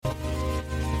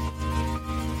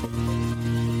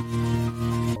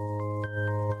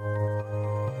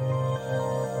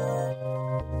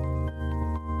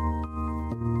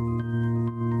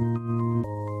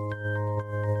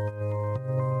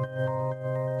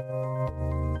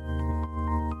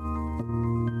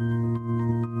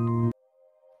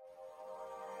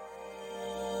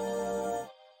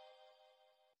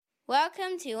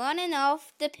welcome to On and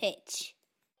Off the Pitch.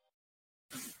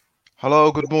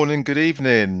 Hello, good morning, good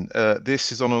evening.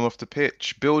 This is On and Off the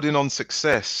Pitch, building on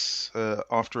success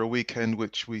after a weekend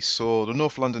which we saw the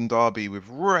North London derby with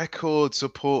record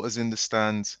supporters in the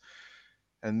stands,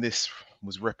 and this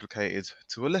was replicated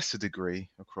to a lesser degree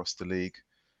across the league.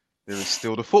 There is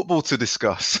still the football to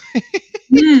discuss.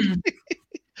 We've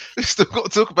still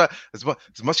got to talk about as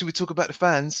much as we talk about the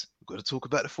fans. We've got to talk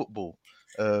about the football.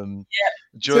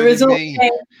 Joining me.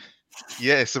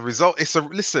 Yeah, it's a result. It's a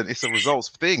results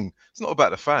thing. It's not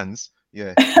about the fans.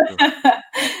 Yeah,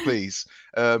 please.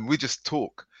 We just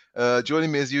talk.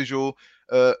 Joining me as usual,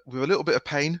 with a little bit of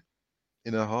pain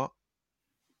in her heart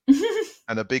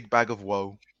and a big bag of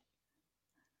woe,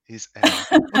 is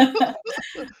Emma.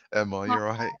 Emma, you're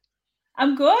right.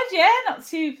 I'm good. Yeah, not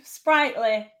too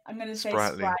sprightly. I'm going to say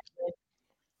sprightly.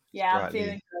 Yeah, sprightly. I'm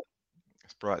feeling good.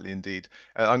 Sprightly indeed.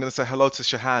 I'm going to say hello to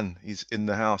Shahan. He's in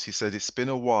the house. He said it's been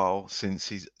a while since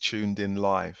he's tuned in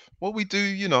live. Well, we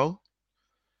do,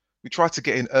 we try to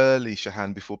get in early,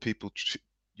 Shahan, before people,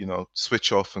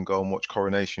 switch off and go and watch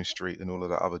Coronation Street and all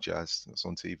of that other jazz that's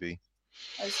on TV.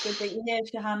 It's good that you're here,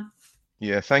 Shahan.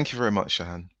 Yeah, thank you very much,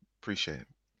 Shahan. Appreciate it.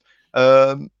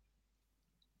 Do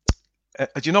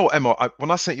you know what, Emma?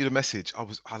 When I sent you the message,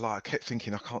 I kept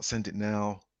thinking, I can't send it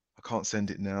now.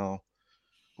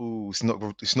 Oh, it's not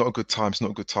a good time. It's not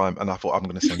a good time. And I thought, I'm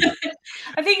going to send it.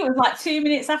 I think it was like 2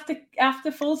 minutes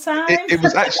after full time. It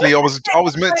was actually, I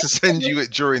was meant to send you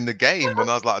it during the game, and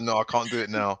I was like, no, I can't do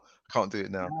it now. No,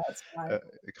 that's fine.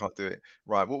 I can't do it.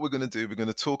 Right. What we're going to do, we're going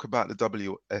to talk about the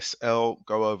WSL,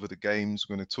 go over the games.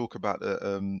 We're going to talk about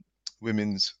the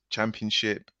Women's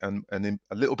Championship and in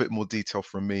a little bit more detail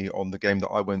from me on the game that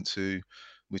I went to,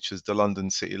 which was the London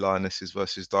City Lionesses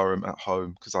versus Durham at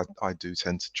home, because I do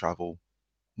tend to travel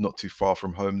not too far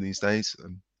from home these days,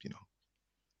 and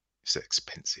it's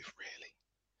expensive,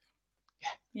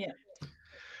 really.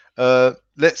 Yeah.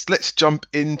 Let's jump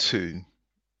into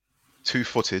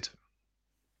two-footed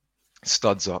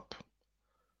studs up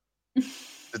the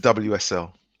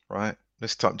WSL, right?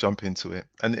 Let's jump into it,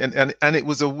 and it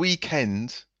was a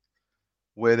weekend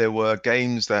where there were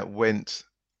games that went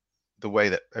the way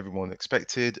that everyone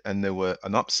expected, and there was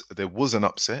an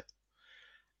upset.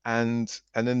 And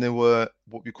then there were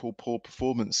what we call poor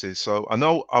performances. So I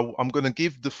know I'm going to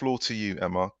give the floor to you,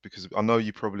 Emma, because I know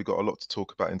you probably got a lot to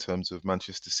talk about in terms of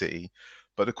Manchester City.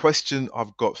 But the question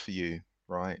I've got for you,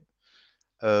 right,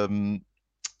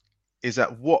 is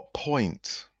at what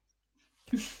point,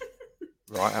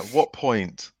 right, at what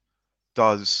point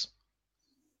does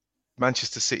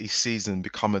Manchester City's season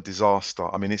become a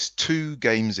disaster? I mean, it's 2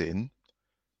 games in.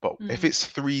 But if it's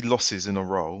 3 losses in a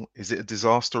row, is it a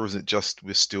disaster, or is it just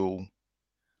we're still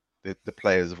the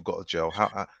players have got to gel?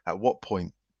 At what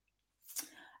point?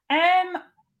 I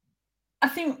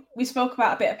think we spoke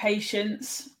about a bit of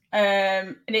patience,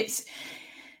 and it's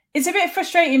a bit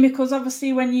frustrating because obviously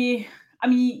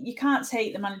you can't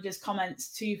take the manager's comments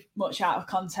too much out of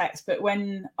context, but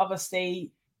when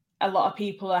obviously a lot of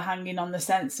people are hanging on the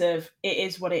sense of it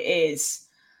is what it is,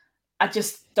 I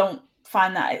just don't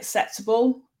find that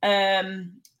acceptable.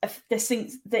 There's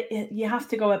things that you have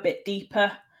to go a bit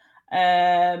deeper.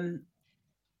 It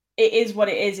is what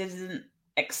it is. It isn't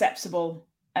acceptable.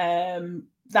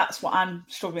 That's what I'm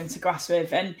struggling to grasp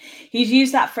with. And he's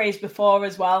used that phrase before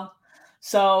as well.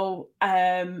 So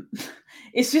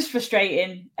it's just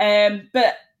frustrating.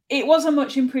 But it was a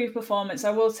much improved performance.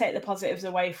 I will take the positives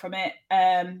away from it.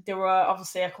 There were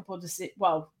obviously a couple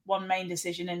of one main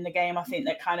decision in the game, I think,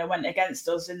 that kind of went against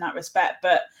us in that respect.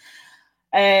 But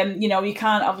you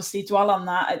can't obviously dwell on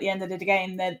that. At the end of the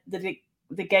game,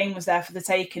 the game was there for the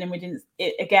taking, and we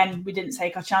didn't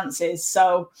take our chances.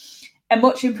 So a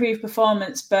much improved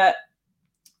performance, but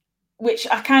which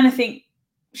I kind of think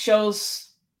shows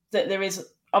that there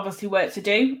is obviously work to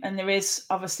do, and there is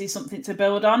obviously something to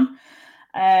build on.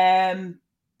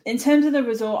 In terms of the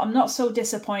result, I'm not so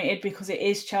disappointed because it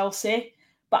is Chelsea,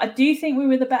 but I do think we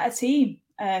were the better team,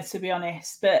 to be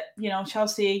honest. But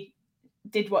Chelsea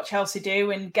did what Chelsea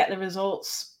do and get the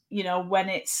results. When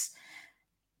it's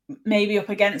maybe up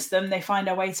against them, they find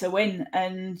a way to win,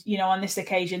 and on this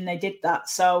occasion they did that.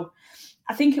 So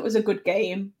I think it was a good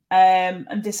game.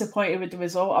 I'm disappointed with the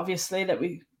result, obviously, that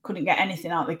we couldn't get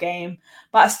anything out of the game,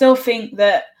 but I still think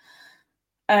that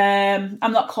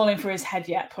I'm not calling for his head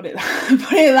yet, put it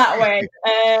that way.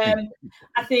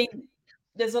 I think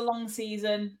there's a long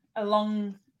season, a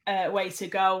long way to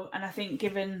go, and I think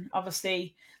given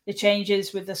obviously the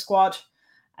changes with the squad,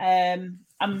 I'm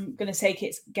going to take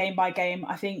it game by game.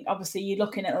 I think obviously you're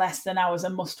looking at Leicester now as a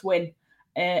must win,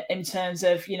 in terms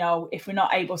of, if we're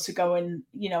not able to go and,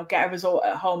 get a result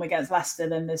at home against Leicester,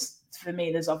 then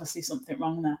there's obviously something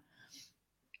wrong there.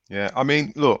 Yeah, I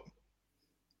mean, look,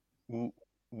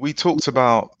 we talked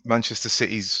about Manchester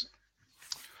City's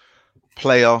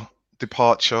player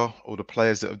departure, or the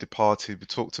players that have departed. We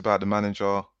talked about the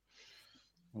manager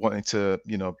wanting to,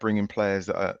 bring in players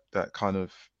that kind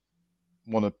of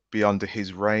want to be under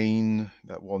his reign,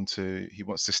 he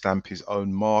wants to stamp his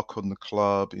own mark on the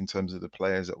club in terms of the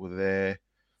players that were there,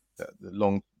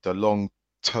 the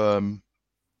long-term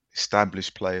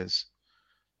established players.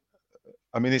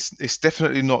 I mean, it's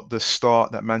definitely not the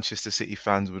start that Manchester City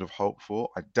fans would have hoped for.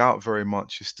 I doubt very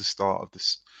much it's the start of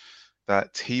this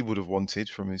that he would have wanted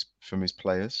from his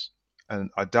players, and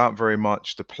I doubt very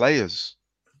much the players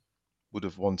would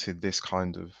have wanted this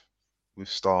kind of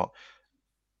start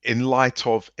in light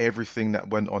of everything that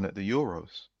went on at the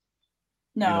Euros.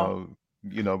 No.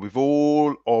 With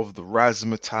all of the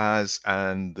razzmatazz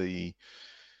and the,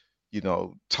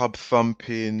 tub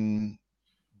thumping,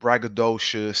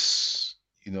 braggadocious,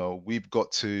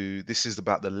 this is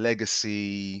about the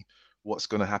legacy, what's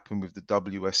going to happen with the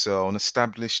WSL, an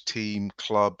established team,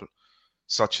 club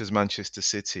such as Manchester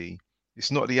City.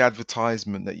 It's not the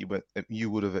advertisement that you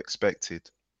would have expected.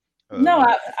 No,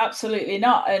 absolutely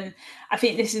not. And I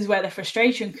think this is where the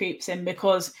frustration creeps in,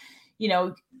 because,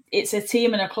 it's a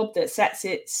team and a club that sets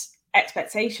its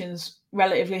expectations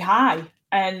relatively high.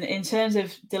 And in terms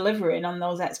of delivering on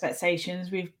those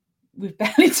expectations, we've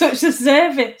barely touched the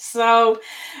surface. So,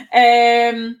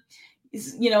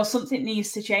 something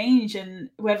needs to change. And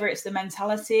whether it's the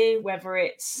mentality, whether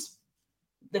it's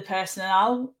the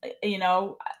personnel,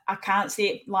 I can't see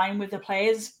it lying with the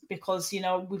players, because,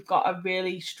 we've got a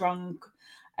really strong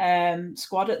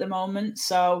squad at the moment.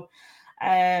 So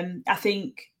I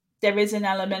think there is an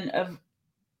element of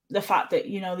the fact that,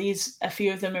 a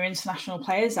few of them are international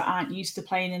players that aren't used to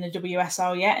playing in the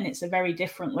WSL yet. And it's a very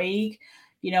different league.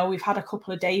 We've had a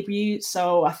couple of debuts.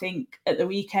 So I think at the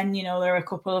weekend, there are a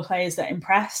couple of players that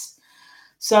impress.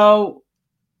 So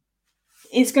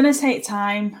it's going to take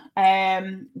time,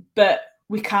 but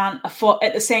we can't afford,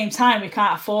 at the same time, we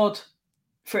can't afford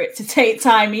for it to take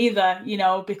time either,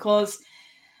 because,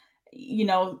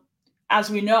 as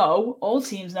we know, all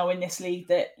teams know in this league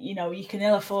that, you can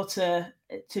ill afford to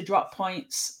drop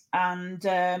points, and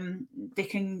they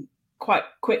can quite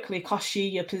quickly cost you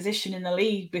your position in the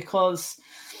league, because,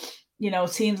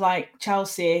 teams like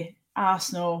Chelsea,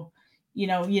 Arsenal,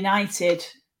 United,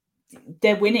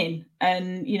 they're winning.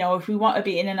 And, if we want to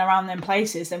be in and around them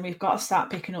places, then we've got to start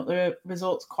picking up the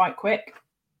results quite quick.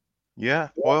 Yeah,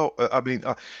 well,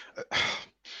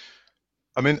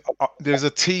 there's a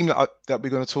team that we're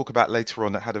going to talk about later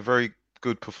on that had a very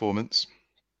good performance,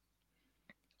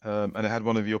 and it had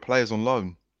one of your players on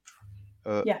loan.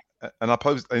 Yeah. And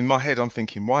in my head, I'm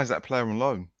thinking, why is that player on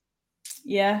loan?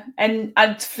 Yeah, and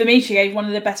for me, she gave one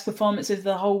of the best performances of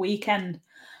the whole weekend.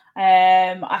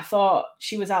 I thought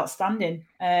she was outstanding.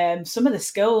 Some of the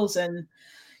skills, and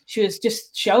she was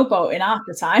just showboating half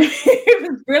the time.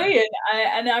 It was brilliant,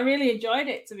 and I really enjoyed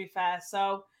it, to be fair.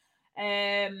 So,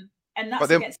 and that's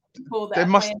against people that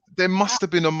there must have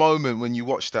been a moment when you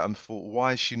watched that and thought,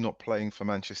 why is she not playing for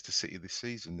Manchester City this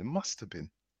season? There must have been.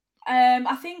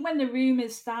 I think when the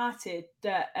rumours started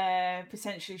that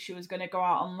potentially she was going to go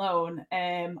out on loan,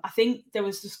 I think there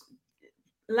was just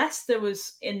Leicester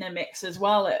was in the mix as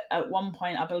well at one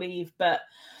point, I believe, but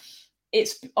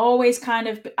it's always kind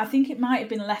of, I think it might have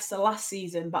been Leicester last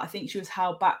season, but I think she was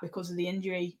held back because of the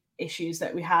injury issues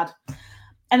that we had.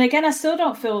 And again, I still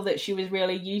don't feel that she was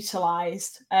really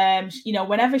utilised.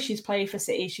 Whenever she's played for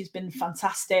City, she's been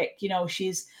fantastic.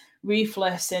 She's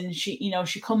ruthless, and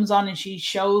she comes on and she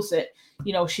shows that,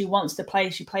 she wants to play.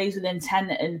 She plays with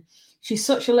intent, and she's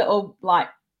such a little, like,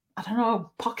 I don't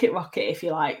know, pocket rocket, if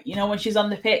you like. When she's on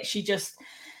the pitch, she's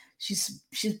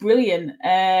brilliant.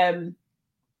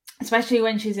 Especially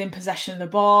when she's in possession of the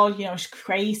ball, she's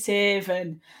creative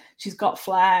and she's got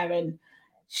flair, and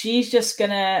she's just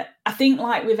gonna, I think,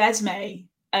 like with Esme,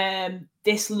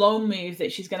 this loan move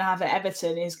that she's gonna have at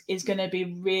Everton is gonna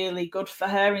be really good for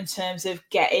her in terms of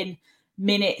getting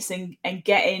minutes and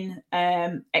getting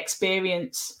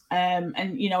experience.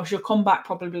 And she'll come back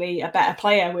probably a better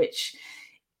player, which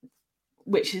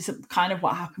is kind of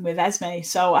what happened with Esme.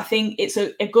 So I think it's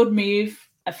a good move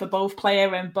for both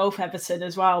player and both Everton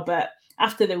as well. But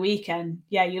after the weekend,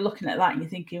 yeah, you're looking at that and you're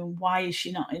thinking, why is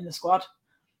she not in the squad?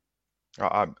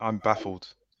 I'm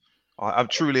baffled. I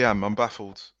truly am. I'm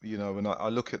baffled. And I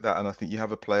look at that and I think you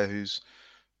have a player who's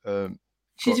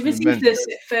she's received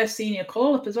the first senior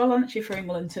call up as well, hasn't she, for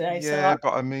England today? Yeah,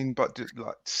 so but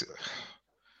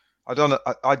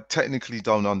I technically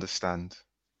don't understand.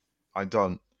 I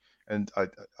don't, and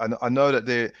I know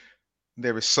that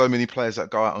there is so many players that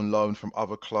go out on loan from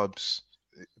other clubs,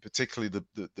 particularly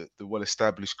the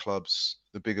well-established clubs,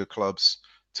 the bigger clubs,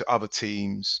 to other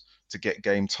teams to get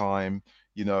game time.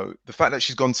 You know, the fact that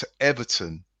she's gone to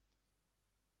Everton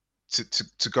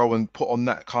to go and put on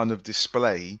that kind of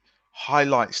display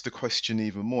highlights the question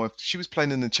even more. If she was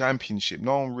playing in the Championship,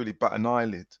 no one really bat an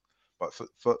eyelid. But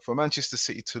for Manchester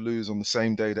City to lose on the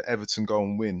same day that Everton go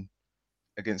and win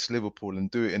against Liverpool and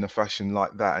do it in a fashion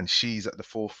like that, and she's at the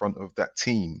forefront of that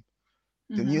team,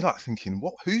 then you're like thinking,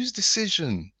 what? Whose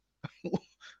decision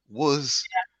was?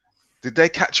 Did they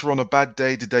catch her on a bad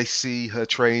day? Did they see her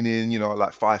training, you know,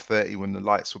 like 5:30 when the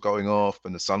lights were going off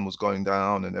and the sun was going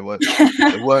down, and they weren't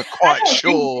quite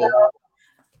sure?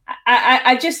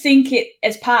 I just think it,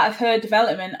 as part of her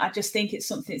development, I just think it's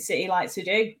something City like to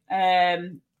do.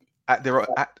 At their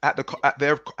cost. At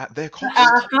our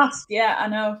cost, yeah, I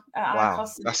know. Wow,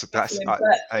 that's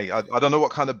hey, I don't know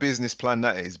what kind of business plan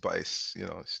that is, but it's, you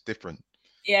know, it's different.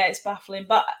 Yeah, it's baffling.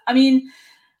 But I mean,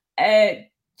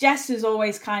 Jess is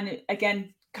always kind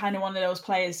of one of those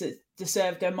players that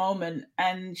deserved her moment,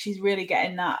 and she's really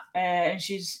getting that. And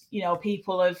she's, you know,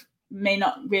 people may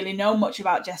not really know much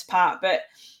about Jess Park, but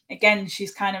again,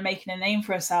 she's kind of making a name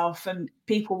for herself, and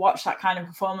people watch that kind of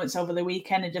performance over the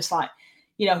weekend and just like,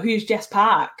 you know, who's Jess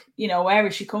Park? You know, where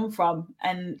has she come from?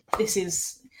 And this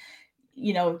is,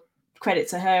 you know, credit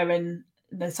to her and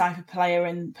the type of player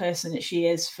and person that she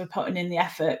is for putting in the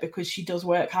effort, because she does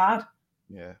work hard.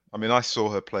 Yeah, I mean, I saw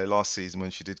her play last season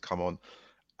when she did come on,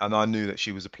 and I knew that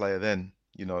she was a player then.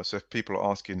 You know, so if people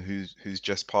are asking who's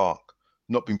Jess Park,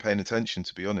 not been paying attention,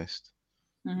 to be honest.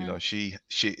 You know,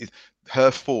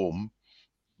 her form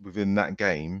within that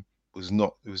game was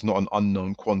not an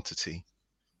unknown quantity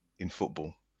in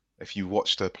football. If you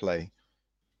watched her play,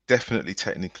 definitely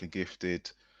technically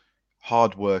gifted,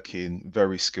 hardworking,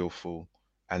 very skillful,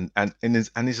 and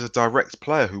is a direct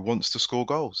player who wants to score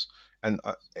goals. And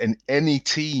in any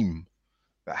team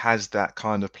that has that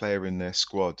kind of player in their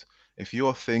squad, if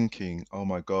you're thinking, oh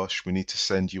my gosh, we need to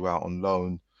send you out on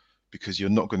loan because you're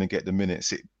not going to get the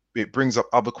minutes, it brings up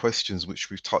other questions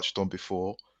which we've touched on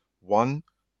before. One,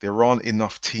 there aren't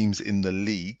enough teams in the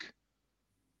league,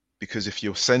 because if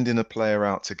you're sending a player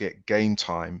out to get game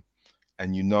time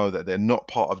and you know that they're not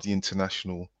part of the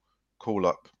international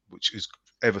call-up, which is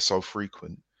ever so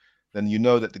frequent, then you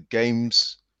know that the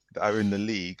games that are in the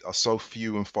league are so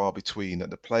few and far between that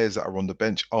the players that are on the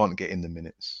bench aren't getting the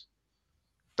minutes.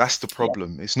 That's the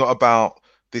problem. It's not about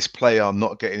this player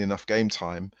not getting enough game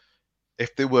time.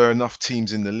 If there were enough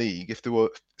teams in the league, if there were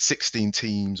 16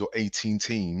 teams or 18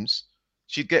 teams,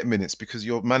 she'd get minutes because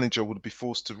your manager would be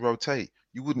forced to rotate.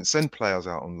 You wouldn't send players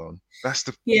out on loan. That's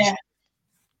for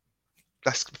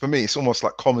me, it's almost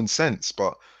like common sense,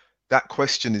 but that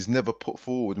question is never put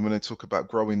forward. And when they talk about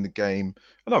growing the game,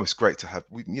 I know it's great to have,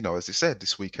 you know, as I said,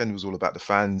 this weekend was all about the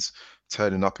fans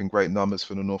turning up in great numbers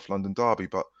for the North London derby.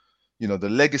 But, you know, the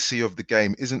legacy of the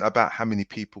game isn't about how many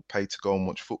people pay to go and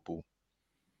watch football.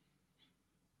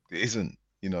 It isn't.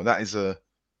 You know, that is a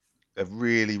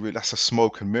really, that's a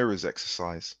smoke and mirrors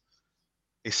exercise.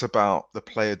 It's about the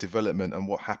player development and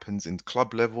what happens in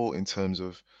club level in terms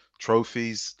of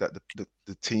trophies that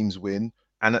the teams win,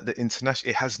 and at the international,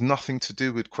 it has nothing to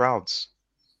do with crowds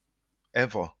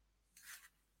ever.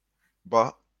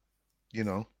 But, you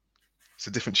know, it's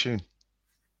a different tune.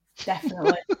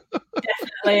 Definitely.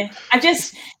 Definitely.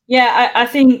 I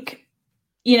think,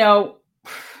 you know,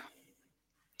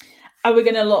 are we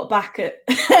going to look back at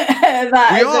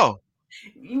that? We are.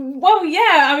 Well,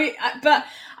 yeah, I mean, but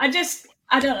I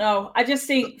don't know. I just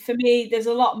think for me, there's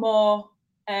a lot more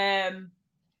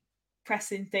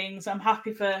pressing things. I'm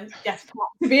happy for Jess Park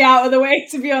to be out of the way,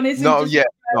 to be honest. No, yeah,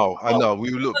 no, I know. We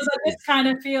look. Because I just kind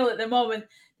of feel at the moment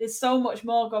there's so much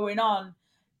more going on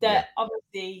that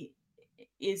obviously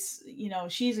is, you know,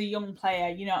 she's a young player.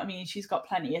 You know what I mean? She's got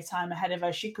plenty of time ahead of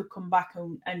her. She could come back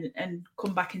and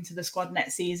come back into the squad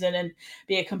next season and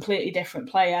be a completely different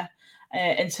player.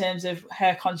 In terms of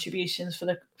her contributions for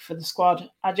the squad,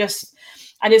 I just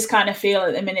kind of feel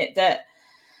at the minute that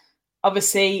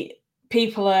obviously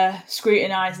people are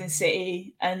scrutinising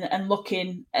City and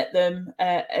looking at them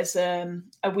as a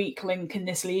weak link in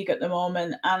this league at the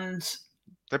moment, and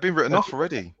they've been written off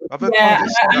already. I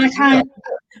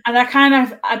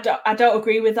don't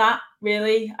agree with that,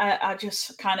 really. I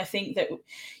just kind of think that,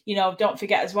 you know, don't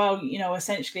forget as well, you know,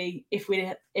 essentially if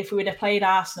we would have played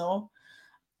Arsenal,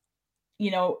 you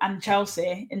know, and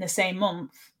Chelsea in the same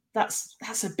month,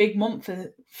 that's a big month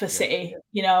for City,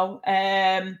 you know.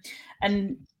 And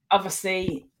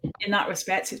obviously in that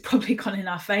respect, it's probably gone in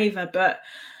our favour. But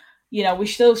you know, we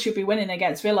still should be winning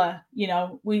against Villa. You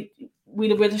know, we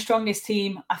were the strongest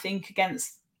team, I think,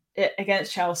 against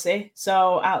Chelsea.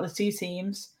 So out of the two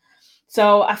teams,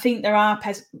 so I think there are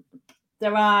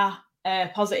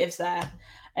positives there,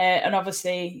 and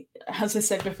obviously, as I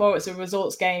said before, it's a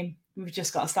results game. We've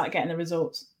just got to start getting the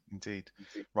results. Indeed.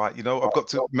 Right. You know, I've got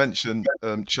to mention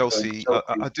Chelsea.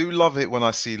 I do love it when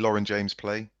I see Lauren James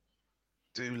play.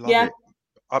 Do love it.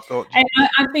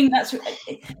 I think that's, you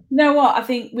know what, I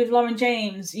think with Lauren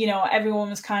James, you know, everyone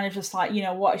was kind of just like, you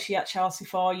know, what is she at Chelsea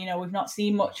for? You know, we've not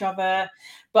seen much of her.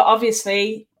 But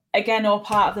obviously, again, all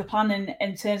part of the plan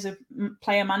in terms of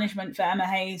player management for Emma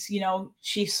Hayes. You know,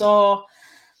 she saw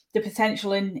the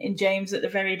potential in James at the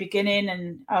very beginning,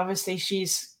 and obviously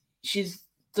she's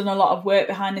done a lot of work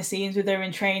behind the scenes with her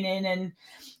in training,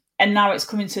 and now it's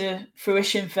coming to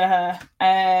fruition for her.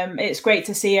 It's great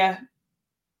to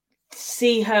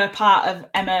see her part of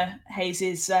Emma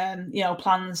Hayes's you know,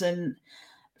 plans and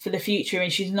for the future,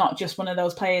 and she's not just one of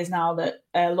those players now that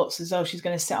looks as though she's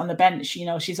going to sit on the bench. You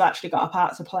know, she's actually got a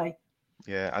part to play.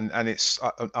 Yeah, and it's,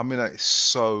 I mean, it's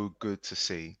so good to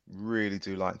see. Really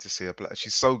do like to see her play.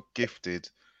 She's so gifted,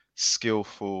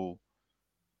 skillful,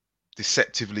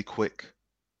 deceptively quick.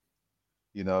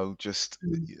 You know, just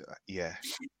yeah.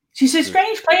 She's a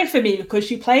strange player for me because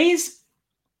she's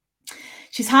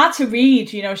hard to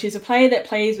read. You know, she's a player that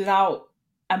plays without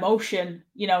emotion.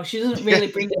 You know, she doesn't really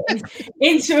bring it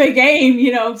into a game,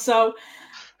 you know, so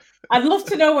I'd love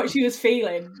to know what she was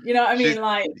feeling. You know what I mean?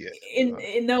 Like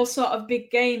in those sort of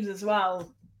big games as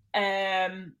well.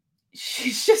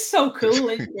 She's just so cool,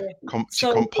 isn't she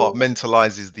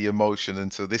compartmentalizes the emotion,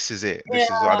 and so this is it. This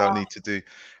is what I don't need to do.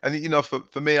 And you know,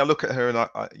 for me, I look at her and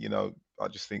I you know, I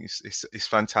just think it's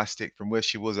fantastic. From where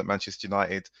she was at Manchester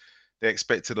United, they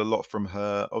expected a lot from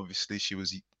her. Obviously, she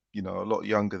was, you know, a lot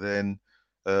younger then.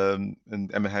 And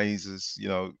Emma Hayes is, you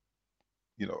know,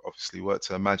 obviously worked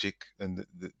her magic, and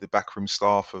the backroom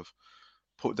staff have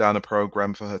put down a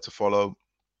program for her to follow,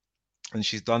 and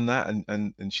she's done that,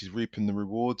 and she's reaping the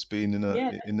rewards being in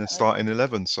a starting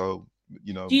 11. So,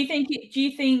 you know, do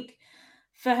you think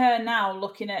for her now,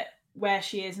 looking at where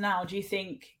she is now, do you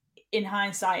think in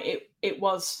hindsight it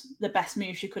was the best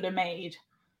move she could have made?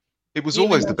 It was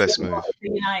always the best move.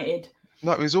 United.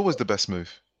 No, it was always the best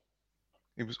move.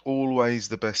 It was always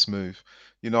the best move.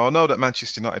 You know, I know that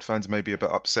Manchester United fans may be a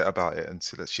bit upset about it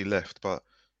until that she left, but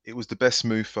it was the best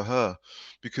move for her,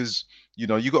 because, you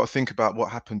know, you got to think about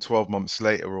what happened 12 months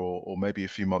later, or maybe a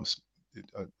few months,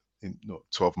 not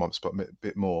 12 months, but a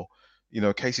bit more. You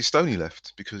know, Casey Stoney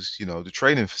left because, you know, the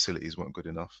training facilities weren't good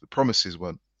enough. The promises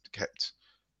weren't kept,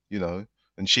 you know,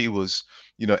 and she was,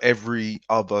 you know, every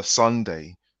other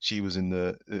Sunday she was in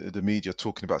the media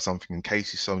talking about something, and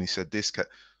Casey Stoney said this.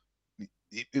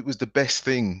 It was the best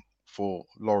thing for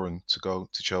Lauren to go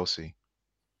to Chelsea.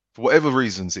 For whatever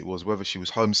reasons it was, whether she was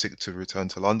homesick to return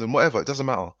to London, whatever, it doesn't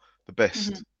matter. The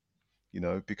best, you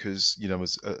know, because, you know,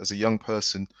 as a young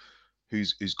person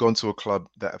who's gone to a club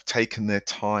that have taken their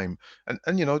time,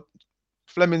 and you know,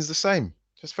 Fleming's the same.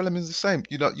 Just Fleming's the same.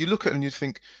 You know, you look at it and you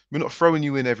think, we're not throwing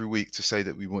you in every week to say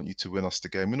that we want you to win us the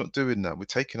game. We're not doing that. We're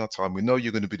taking our time. We know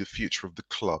you're going to be the future of the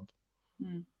club,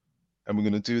 and we're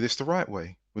going to do this the right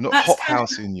way. We're not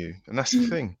hothousing you, and that's the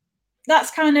thing.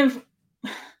 That's kind of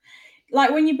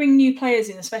like when you bring new players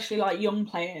in, especially like young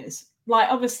players. Like,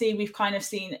 obviously, we've kind of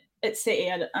seen at City,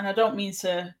 and I don't mean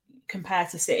to compare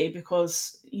to City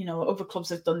because, you know, other clubs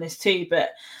have done this too. But,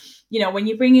 you know, when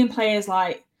you bring in players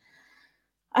like,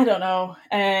 I don't know,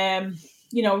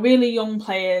 you know, really young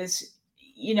players,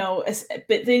 you know,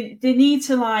 but they need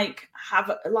to like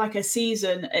have like a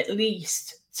season at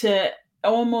least to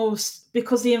almost,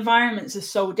 because the environments are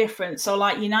so different. So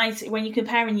like United, when you're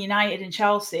comparing United and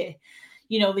Chelsea,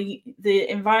 you know, the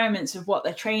environments of what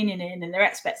they're training in and their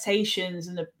expectations,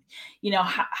 and the, you know,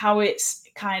 how it's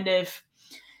kind of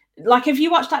like, if you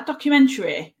watched that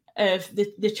documentary of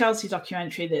the Chelsea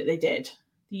documentary that they did,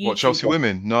 What, Chelsea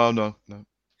Women? No.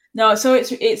 So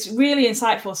it's really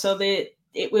insightful. So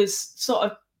it was sort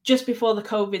of just before the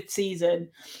COVID season,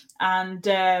 and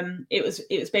it was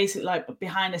basically like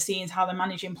behind the scenes how they're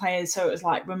managing players. So it was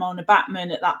like Ramona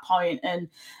Batman at that point, and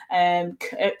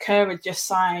Kerr had just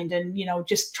signed, and, you know,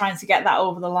 just trying to get that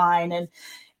over the line,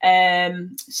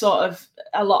 and sort of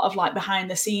a lot of like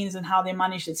behind the scenes and how they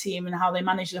manage the team and how they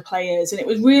manage the players. And it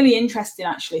was really interesting,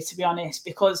 actually, to be honest,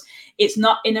 because it's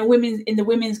not in the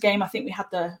women's game. I think we had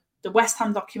the West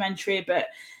Ham documentary, but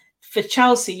for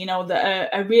Chelsea, you know,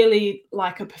 that are really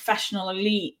like a professional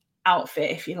elite outfit,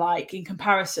 if you like, in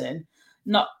comparison,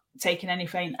 not taking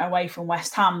anything away from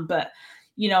West Ham, but,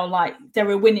 like they're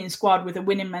a winning squad with a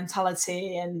winning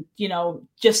mentality, and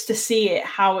just to see it,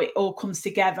 how it all comes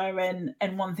together, and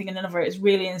one thing and another, is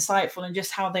really insightful, and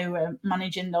just how they were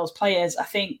managing those players. I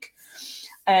think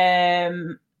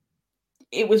it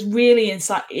was really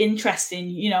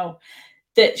interesting,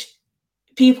 that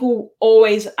people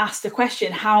always ask the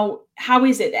question, how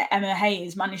is it that Emma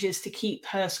Hayes manages to keep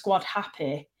her squad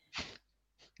happy?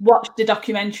 Watch the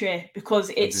documentary, because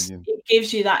it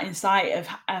gives you that insight of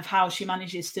how she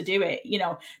manages to do it.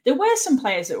 There were some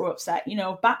players that were upset.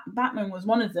 Batman was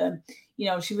one of them.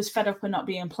 She was fed up with not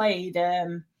being played.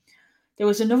 There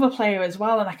was another player as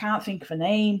well, and I can't think of her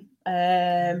name.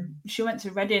 She went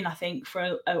to Reading, I think,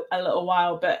 for a little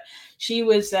while, but she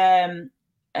was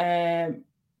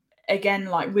again,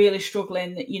 like, really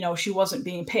struggling. She wasn't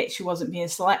being picked, she wasn't being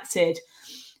selected,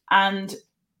 and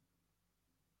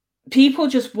people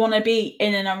just want to be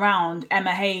in and around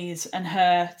Emma Hayes and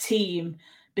her team,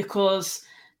 because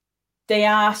they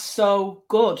are so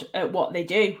good at what they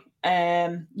do.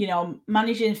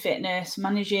 Managing fitness,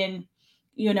 managing,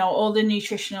 all the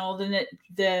nutritional,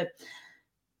 the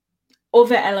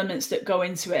other elements that go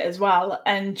into it as well,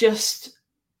 and just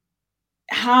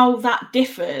how that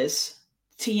differs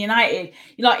to United.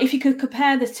 Like, if you could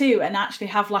compare the two and actually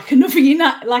have like another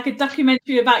like a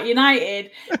documentary about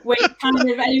United, where you're kind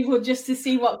of able just to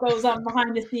see what goes on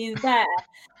behind the scenes there.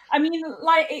 I mean,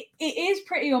 like, it is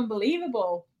pretty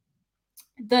unbelievable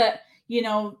that,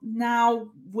 now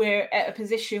we're at a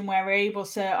position where we're able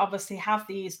to obviously have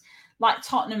these, like,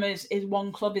 Tottenham is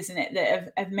one club, isn't it,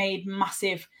 that have made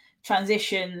massive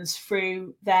transitions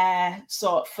through their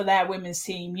for their women's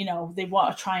team. They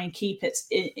want to try and keep it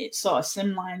sort of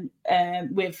slimline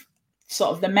with sort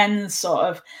of the men's, sort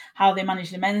of how they manage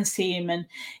the men's team, and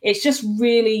it's just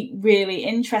really, really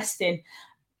interesting.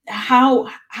 How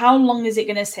long is it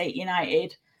going to take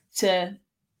United to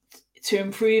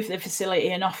improve the facility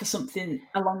and offer something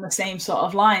along the same sort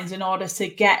of lines, in order to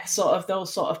get sort of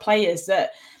those sort of players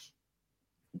that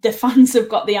the fans have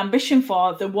got the ambition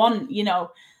for, the one,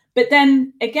 But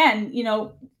then again,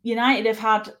 United have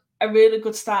had a really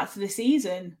good start to the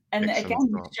season, and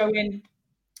showing,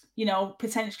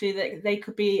 potentially that they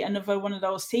could be another one of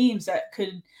those teams that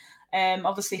could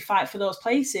obviously fight for those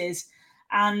places.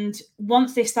 And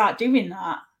once they start doing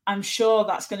that, I'm sure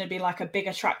that's going to be like a big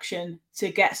attraction to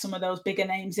get some of those bigger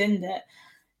names in that,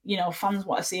 fans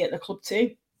want to see at the club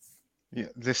too. Yeah,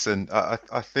 listen,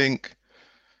 I think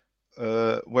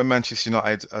when Manchester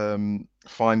United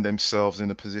find themselves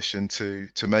in a position to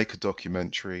make a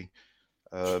documentary,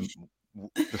 the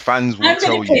fans will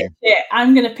tell you.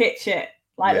 I'm going to pitch it.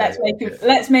 Like,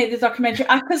 let's make the documentary,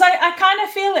 because I kind of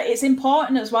feel that it's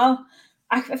important as well.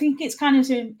 I think it's kind of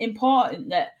important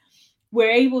that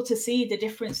we're able to see the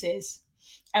differences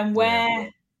and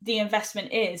where the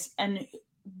investment is, and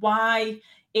why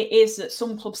it is that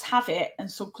some clubs have it and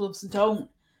some clubs don't.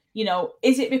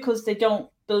 Is it because they don't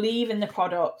believe in the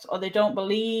product, or they don't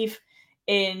believe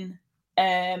in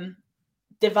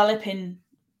developing,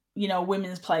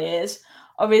 women's players,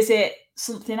 or is it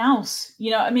something else?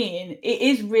 You know what I mean? It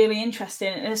is really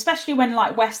interesting, and especially when,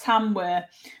 like, West Ham were,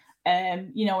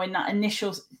 in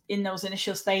those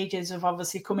initial stages of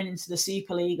obviously coming into the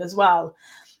Super League as well.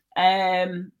 I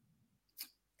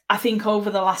think over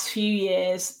the last few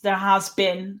years there has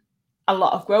been a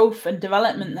lot of growth and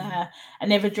development there,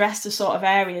 and they've addressed the sort of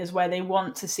areas where they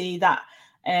want to see that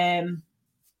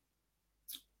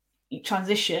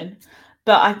transition.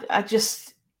 But I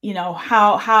just,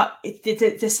 how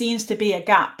there seems to be a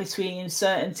gap between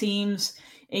certain teams,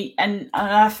 and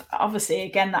obviously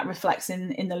again that reflects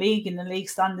in the league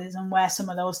standings, and where some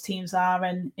of those teams are,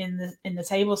 and in the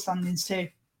table standings too.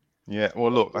 Yeah,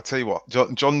 well, look, I tell you what,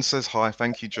 John says hi.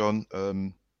 Thank you, John.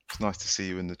 It's nice to see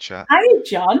you in the chat. Hi,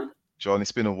 John. John,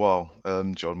 it's been a while.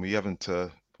 John, we haven't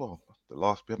we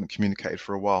haven't communicated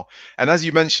for a while. And as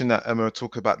you mentioned that, Emma,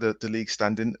 talk about the league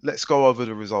standing. Let's go over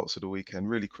the results of the weekend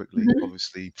really quickly.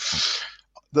 Obviously,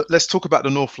 let's talk about the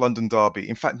North London derby.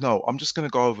 In fact, no, I'm just going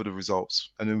to go over the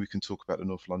results, and then we can talk about the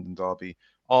North London derby.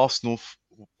 Arsenal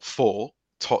 4,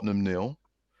 Tottenham 0.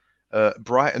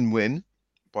 Brighton win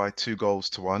by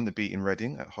 2-1. They're beating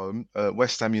Reading at home.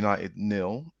 West Ham United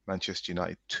 0, Manchester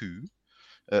United 2.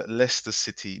 Leicester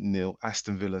City 0,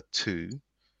 Aston Villa 2.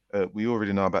 We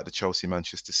already know about the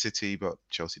Chelsea-Manchester City, but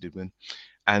Chelsea did win.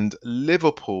 And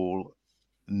Liverpool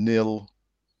 0,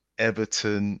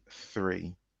 Everton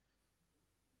 3.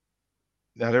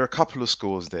 Now, there are a couple of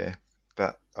scores there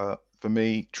that are, for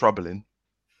me, troubling.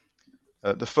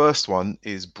 The first one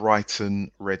is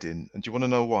Brighton-Reading. And do you want to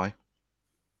know why?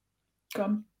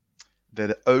 Come. They're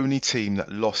the only team that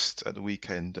lost at the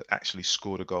weekend that actually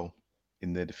scored a goal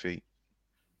in their defeat.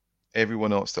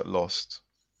 Everyone else that lost,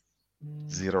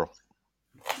 zero.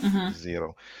 Mhm.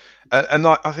 Zero. And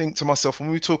I think to myself, when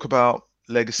we talk about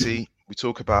legacy, we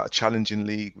talk about a challenging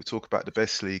league, we talk about the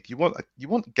best league. You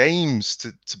want games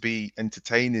to be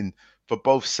entertaining for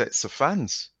both sets of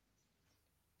fans.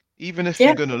 Even if Yeah.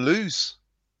 you're going to lose,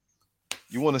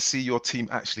 you want to see your team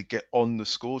actually get on the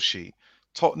score sheet.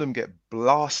 Tottenham get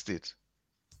blasted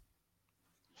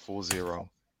 4-0.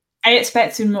 I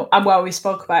expected more. Well, we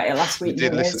spoke about it last week. We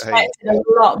did. I Listen, expected a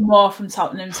lot more from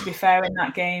Tottenham, to be fair, in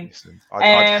that game. Listen,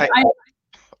 I'd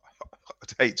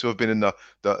hate to have been in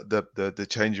the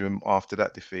changing room after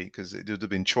that defeat, because it would have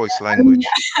been choice language.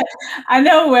 I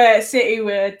know City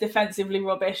were defensively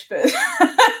rubbish, but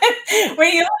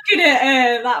when you're looking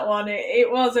at that one,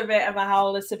 it was a bit of a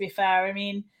howler, to be fair. I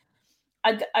mean,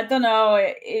 I don't know.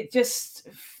 It just,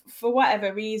 for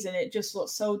whatever reason, it just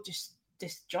looked so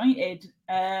disjointed.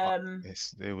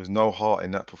 There was no heart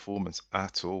in that performance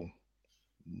at all.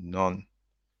 None.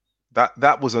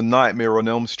 That was a Nightmare on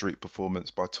Elm Street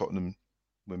performance by Tottenham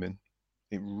women.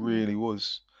 It really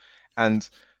was. And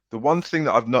the one thing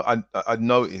that I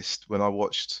noticed when I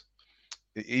watched,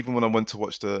 even when I went to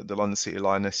watch the London City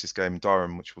Lionesses game in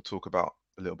Durham, which we'll talk about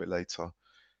a little bit later,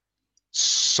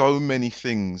 so many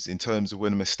things in terms of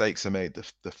when mistakes are made.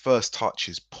 The first touch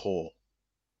is poor.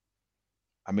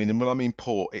 I mean, and when I mean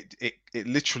poor, it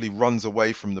literally runs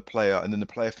away from the player, and then the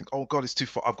player thinks, "Oh God, it's too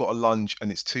far. I've got a lunge,"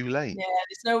 and it's too late. Yeah,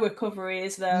 there's no recovery,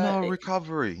 is there? No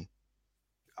recovery.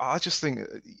 I just think,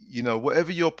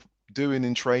 whatever you're doing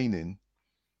in training,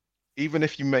 even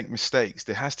if you make mistakes,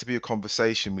 there has to be a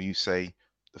conversation where you say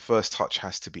the first touch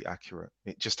has to be accurate.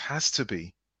 It just has to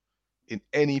be. In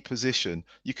any position,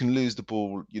 you can lose the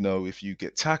ball. If you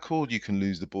get tackled, you can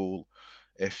lose the ball.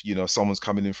 If someone's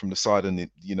coming in from the side and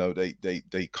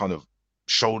they kind of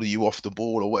shoulder you off the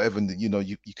ball or whatever, and you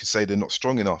can say they're not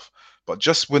strong enough. But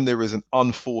just when there is an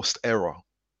unforced error,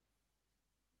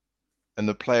 and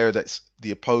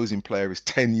the opposing player is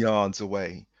 10 yards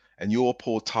away, and your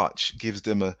poor touch gives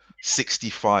them a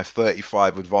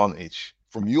 65-35 advantage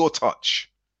from your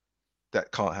touch,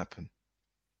 that can't happen.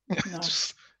 No.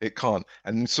 It can't.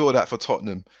 And we saw that for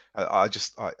Tottenham. I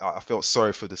felt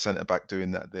sorry for the centre back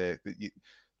doing that there.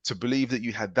 To believe that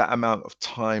you had that amount of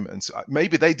time, and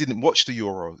maybe they didn't watch the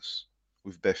Euros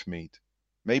with Beth Mead.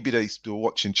 Maybe they were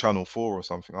watching Channel 4 or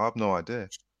something. I have no idea.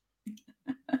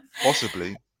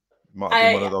 Possibly. Might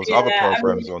have been one of those other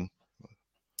programs on.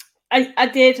 I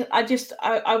did.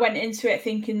 I went into it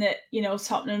thinking that,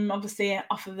 Tottenham, obviously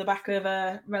off of the back of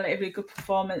a relatively good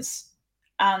performance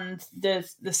and the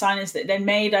signings that they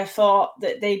made, I thought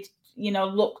that they,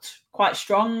 looked quite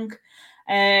strong.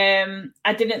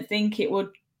 I didn't think it would.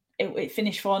 It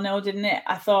finished 4-0, didn't it?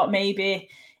 I thought maybe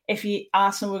if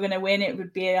Arsenal were going to win, it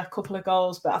would be a couple of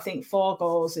goals, but I think 4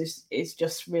 goals is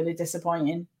just really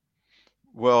disappointing.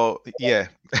 Well, yeah.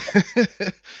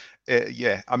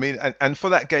 Yeah, I mean, and for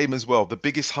that game as well, the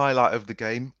biggest highlight of the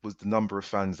game was the number of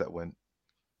fans that went.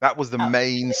 That was the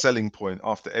main selling point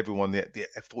after everyone, the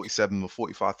 47 or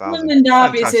 45,000. London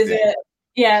Derby is it?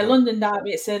 Yeah, so, London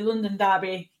Derby. It's a London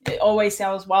Derby. It always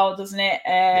sells well, doesn't it?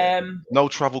 No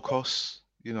travel costs.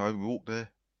 We walk there.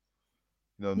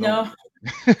 No. Not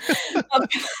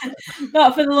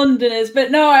for the Londoners,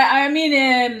 but no, I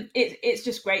mean, it's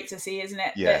just great to see, isn't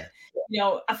it? Yeah.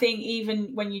 But, I think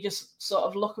even when you just sort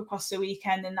of look across the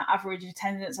weekend and the average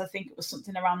attendance, I think it was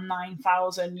something around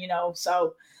 9,000,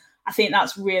 so I think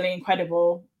that's really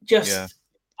incredible. Just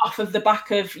off of the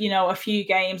back of, a few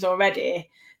games already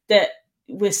that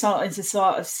we're starting to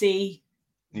sort of see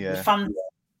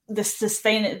the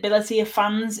sustainability of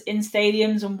fans in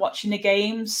stadiums and watching the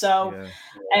games. So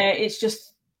it's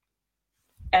just,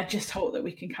 I just hope that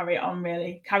we can carry it on,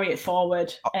 really, carry it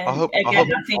forward. And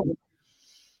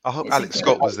I hope Alex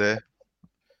Scott was there.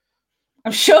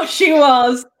 I'm sure she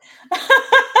was.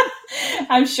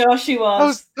 I'm sure she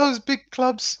was. Those big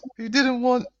clubs who didn't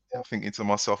want. I'm thinking to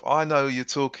myself, I know you're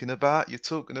talking about your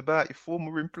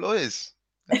former employers.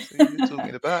 That's who you're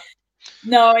talking about.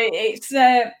 No, it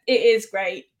is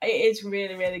great. It is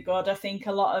really, really good. I think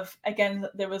a lot of, again,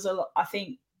 there was a lot. I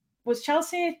think was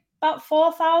Chelsea about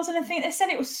 4,000. I think they said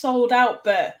it was sold out,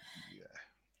 but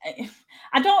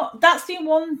I don't. That's the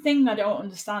one thing I don't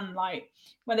understand. Like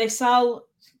when they sell,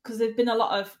 because there's been a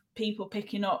lot of people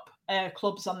picking up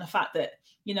clubs on the fact that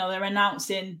they're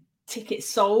announcing tickets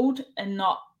sold and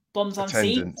not bums on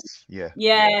seats.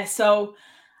 Yeah. So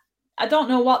I don't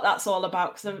know what that's all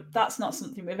about, because that's not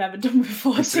something we've ever done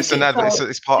before. It's an advert.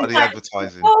 It's part of the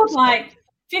advertising. Like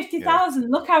 50,000.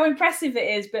 Look how impressive it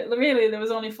is, but really there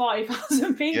was only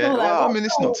 40,000 people there. Well, I mean,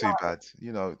 it's not too bad.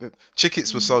 The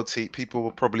tickets were so cheap, people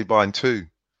were probably buying 2.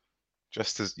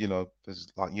 just as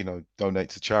donate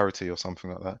to charity or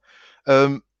something like that.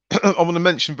 I want to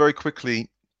mention very quickly.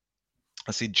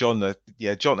 I see John.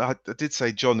 John. I did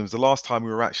say John. It was the last time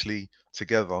we were actually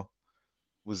together.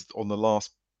 Was on the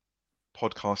last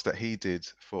podcast that he did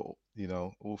for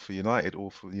All for United, All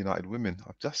for United Women.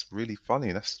 That's really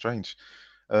funny. That's strange.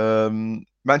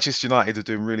 Manchester United are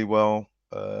doing really well.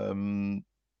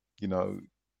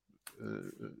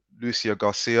 Lucia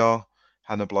Garcia,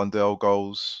 Hannah Blundell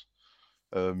goals.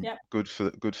 Good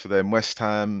for them. West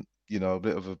Ham, a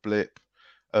bit of a blip.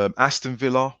 Aston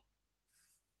Villa,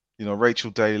 Rachel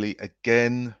Daly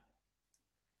again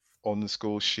on the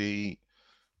score sheet.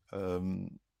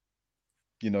 Beating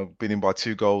by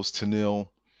 2-0.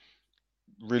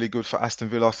 Really good for Aston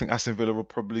Villa. I think Aston Villa are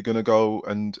probably going to go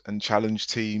and challenge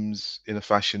teams in a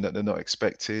fashion that they're not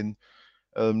expecting.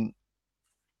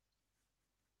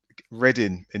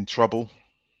 Reading in trouble,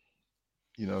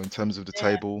 in terms of the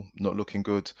table, not looking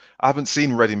good. I haven't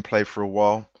seen Reading play for a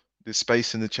while. There's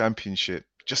space in the Championship.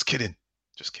 Just kidding.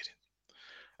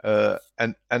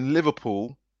 And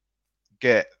Liverpool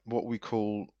get what we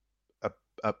call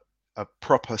a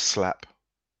proper slap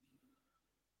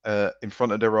in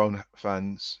front of their own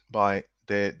fans by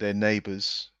their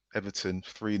neighbours, Everton,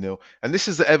 3-0. And this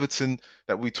is the Everton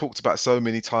that we talked about so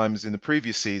many times in the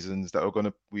previous seasons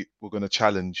that we're gonna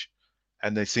challenge,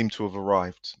 and they seem to have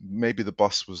arrived. Maybe the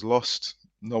bus was lost,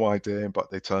 no idea,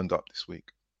 but they turned up this week.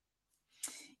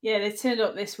 Yeah, they turned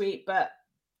up this week, but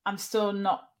I'm still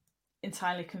not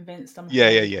entirely convinced.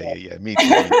 Yeah. Me too.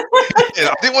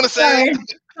 I didn't want to say it.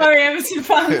 Sorry, Everton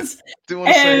fans. Didn't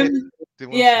want to say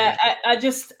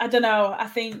it. I don't know. I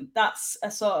think that's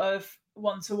a sort of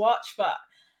one to watch, but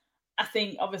I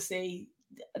think obviously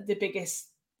the biggest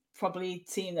probably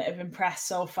team that have impressed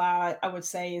so far, I would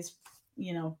say, is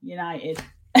United.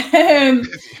 I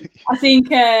think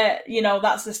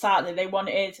that's the start that they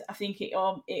wanted. I think it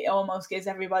almost gives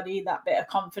everybody that bit of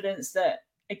confidence that,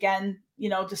 again,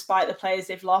 despite the players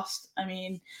they've lost, I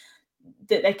mean,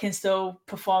 that they can still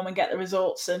perform and get the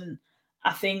results. And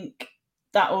I think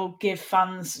that will give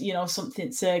fans,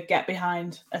 something to get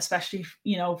behind, especially,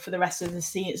 for the rest of the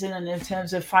season and in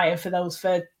terms of fighting for those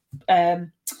third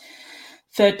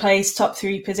place, top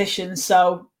 3 positions.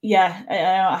 So,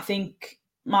 I think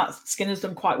Mark Skinner's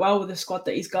done quite well with the squad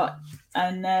that he's got,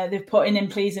 and they've put in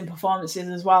pleasing performances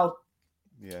as well.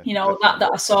 Yeah,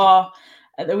 that I saw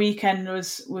at the weekend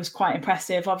was quite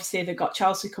impressive. Obviously, they've got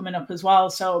Chelsea coming up as well,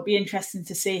 so it'll be interesting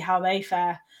to see how they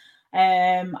fare.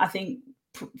 I think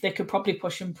they could probably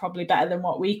push them probably better than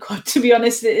what we could, to be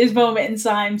honest, at this moment in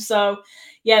time. So,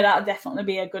 yeah, that'll definitely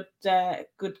be a good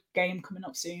game coming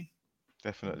up soon.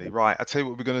 Definitely. Right, I'll tell you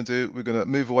what we're going to do. We're going to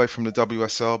move away from the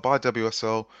WSL. By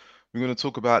WSL, we're going to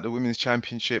talk about the Women's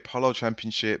Championship, Hello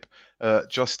Championship,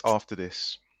 just after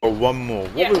this. Oh, one more.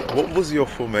 What was your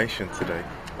formation today?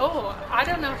 Oh, I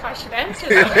don't know if I should answer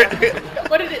that.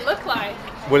 What did it look like?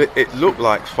 Well, it looked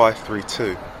like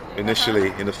 5-3-2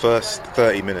 initially in the first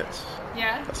 30 minutes.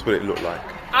 Yeah. That's what it looked like.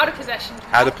 Out of possession.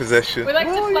 Out of possession. We like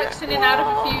to flex in and out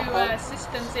of a few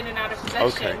systems in and out of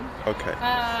possession. Okay.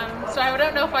 So I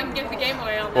don't know if I can give the game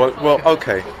away on that. Well,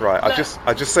 okay, right. Look,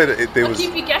 I just say that there was. I'll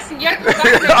keep you guessing. Yeah.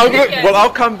 I'll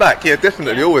come back. Yeah,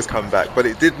 definitely. Yeah. Always come back. But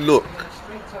it did look,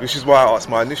 which is why I asked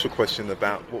my initial question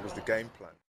about what was the game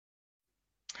plan.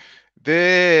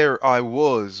 There I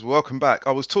was. Welcome back.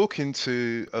 I was talking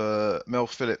to Mel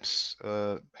Phillips,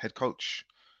 head coach,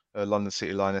 London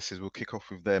City Lionesses. We'll kick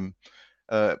off with them.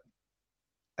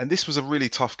 And this was a really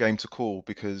tough game to call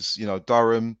because,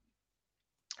 Durham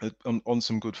on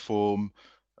some good form,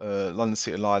 London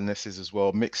City Lionesses as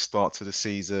well, mixed start to the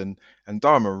season. And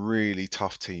Durham are a really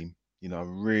tough team,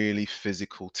 really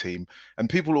physical team. And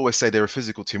people always say they're a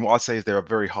physical team. What I'd say is they're a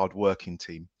very hard-working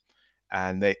team.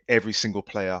 And every single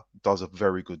player does a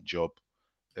very good job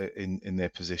in their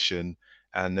position.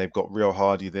 And they've got Rio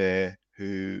Hardy there,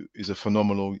 who is a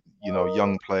phenomenal,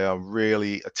 young player,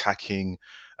 really attacking.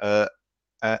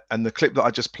 And the clip that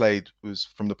I just played was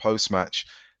from the post-match.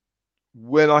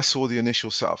 When I saw the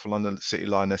initial setup for London City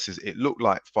Lionesses, it looked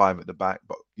like 5 at the back,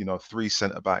 but 3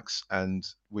 centre-backs and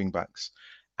wing-backs.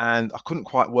 And I couldn't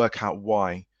quite work out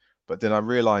why. But then I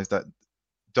realised that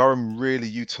Durham really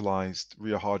utilised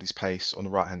Rio Hardy's pace on the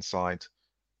right-hand side,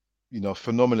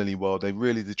 phenomenally well. They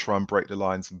really did try and break the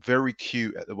lines. Very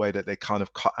cute at the way that they kind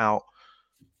of cut out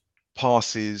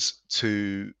passes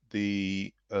to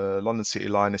the London City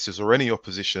Lionesses or any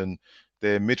opposition.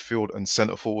 Their midfield and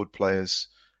centre forward players,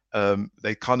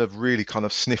 they really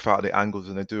sniff out the angles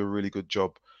and they do a really good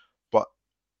job. But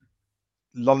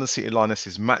London City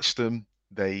Lionesses matched them.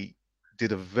 They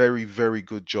did a very, very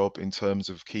good job in terms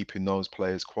of keeping those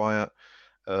players quiet.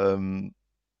 You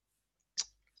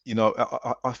know,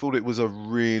 I thought it was a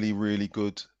really, really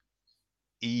good,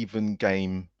 even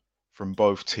game from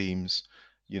both teams.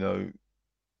 You know,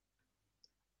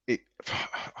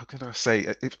 how can I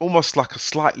say? It's almost like a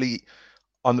slightly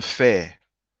unfair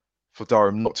for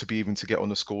Durham not to be even to get on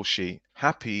the score sheet.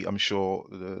 Happy, I'm sure,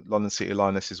 the London City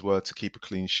Lionesses were to keep a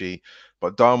clean sheet,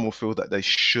 but Durham will feel that they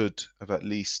should have at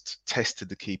least tested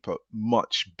the keeper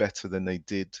much better than they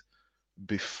did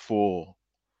before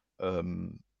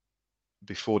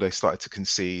before they started to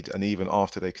concede, and even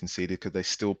after they conceded, because they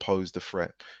still posed a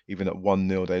threat. Even at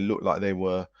 1-0, they looked like they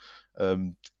were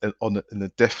in a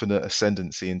definite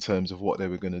ascendancy in terms of what they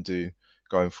were going to do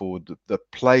going forward. The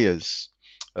players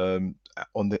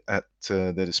at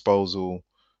their disposal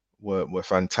were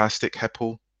fantastic.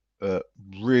 Heppel,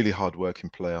 really hard-working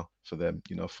player for them,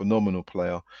 you know, phenomenal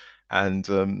player,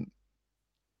 and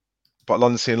but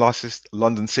London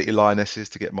City Lionesses,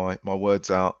 to get my words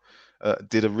out,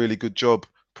 did a really good job.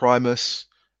 Primus,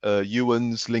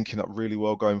 Ewans linking up really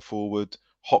well going forward.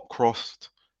 Hopcroft,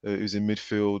 who's in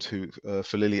midfield,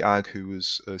 for Lily Agg, who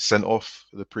was sent off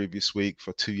the previous week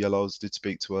for 2 yellows. Did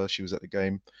speak to her; she was at the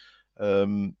game.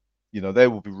 You know, they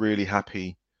will be really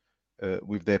happy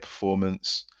with their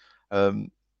performance.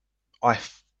 I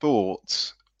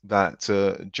thought that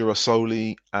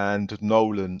Girasoli and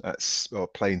Nolan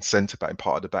playing centre back in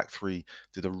part of the back three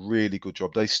did a really good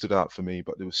job. They stood out for me,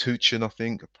 but there was Huchin, I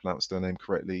think, I pronounced their name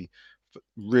correctly,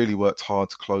 really worked hard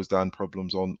to close down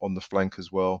problems on the flank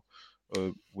as well,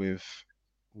 with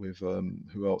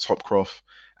who else? Hopcroft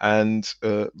and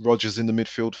Rogers in the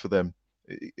midfield for them.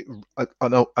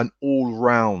 An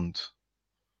all-round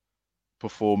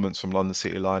performance from London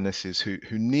City Lionesses, who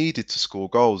needed to score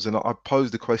goals. And I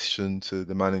posed a question to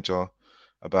the manager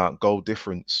about goal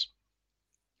difference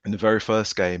in the very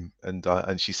first game, and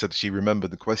she said she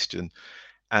remembered the question.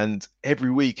 And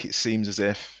every week it seems as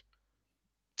if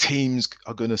teams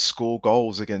are going to score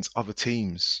goals against other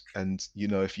teams, and you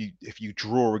know, if you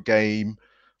draw a game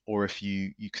or if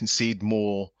you concede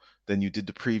more than you did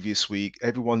the previous week,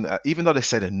 everyone, even though they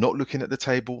say they're not looking at the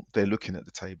table, they're looking at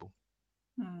the table.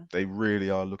 They really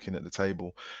are looking at the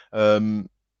table.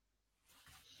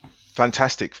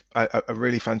 Fantastic, a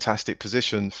really fantastic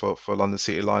position for London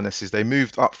City Lionesses. They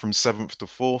moved up from 7th to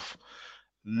 4th.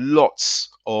 Lots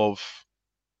of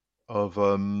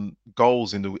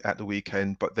goals at the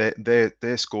weekend, but their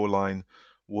scoreline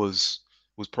was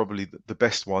probably the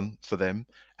best one for them.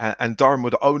 And Durham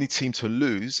were the only team to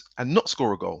lose and not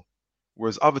score a goal,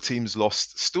 whereas other teams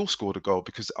lost, still scored a goal,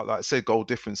 because, like I said, goal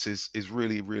difference is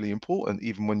really, really important,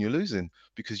 even when you're losing,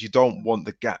 because you don't want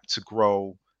the gap to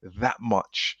grow that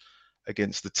much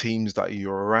against the teams that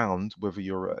you're around, whether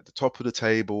you're at the top of the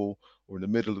table or in the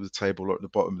middle of the table or at the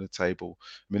bottom of the table.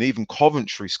 I mean, even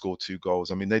Coventry scored 2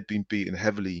 goals. I mean, they'd been beaten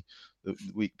heavily the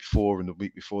week before and the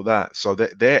week before that, so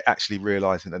they're actually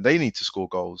realising that they need to score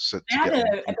goals they had a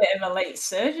bit of a late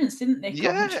surgence, didn't they?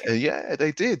 Yeah,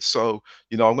 they did. So,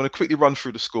 you know, I'm going to quickly run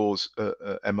through the scores,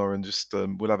 Emma, and just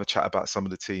we'll have a chat about some of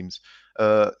the teams.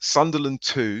 Sunderland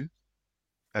 2,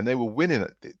 and they were winning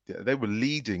it. They were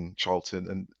leading Charlton,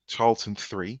 and Charlton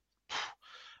 3.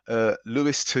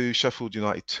 Lewis 2, Sheffield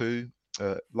United 2,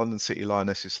 London City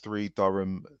Lionesses 3,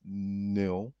 Durham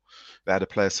 0. They had a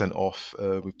player sent off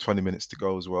with 20 minutes to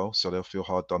go as well, so they'll feel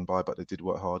hard done by, but they did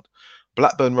work hard.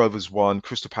 Blackburn Rovers 1,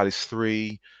 Crystal Palace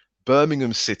 3,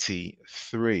 Birmingham City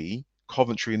 3,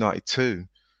 Coventry United 2.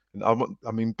 And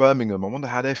I mean, Birmingham, I wonder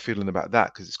how they're feeling about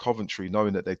that, because it's Coventry,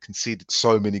 knowing that they conceded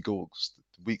so many goals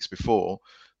weeks before,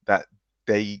 that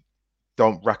they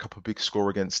don't rack up a big score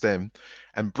against them.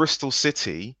 And Bristol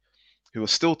City, who are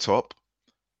still top,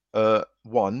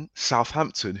 1,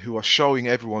 Southampton, who are showing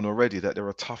everyone already that they're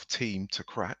a tough team to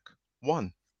crack,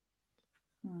 1.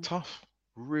 Tough,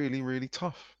 really, really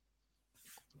tough.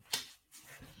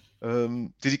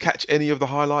 Did you catch any of the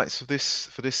highlights of this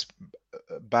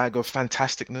bag of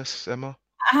fantasticness, Emma?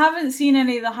 I haven't seen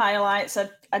any of the highlights.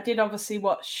 I did obviously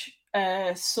watch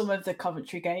some of the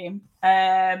Coventry game,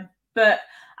 but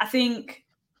I think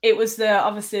it was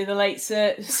obviously the late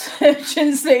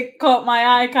surgeons that caught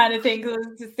my eye, kind of thing. I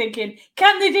was just thinking,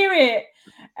 can they do it?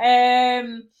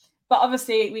 But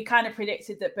obviously, we kind of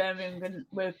predicted that Birmingham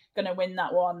were going to win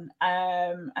that one,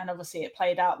 and obviously it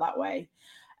played out that way.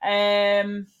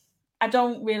 I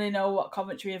don't really know what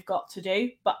Coventry have got to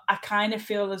do, but I kind of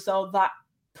feel as though that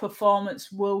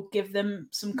performance will give them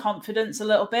some confidence a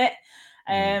little bit.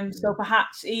 So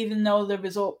perhaps, even though the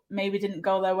result maybe didn't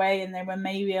go their way and they were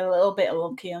maybe a little bit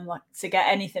lucky and like to get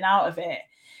anything out of it,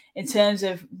 in terms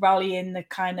of rallying the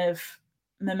kind of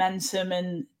momentum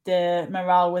and the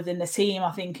morale within the team,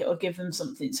 I think it will give them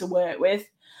something to work with.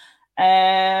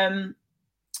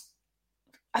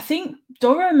 I think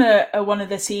Durham are one of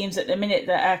the teams at the minute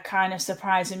that are kind of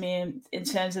surprising me in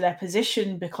terms of their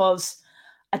position, because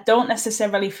I don't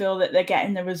necessarily feel that they're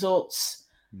getting the results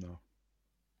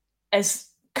as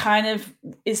kind of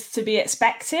is to be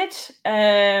expected.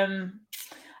 I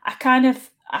kind of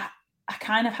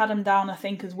had them down, I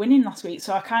think, as winning last week.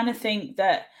 So I kind of think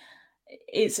that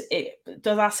it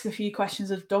does ask a few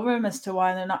questions of Durham as to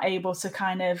why they're not able to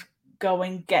kind of go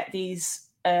and get these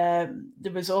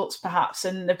the results, perhaps,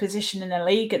 and the position in the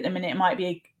league at the minute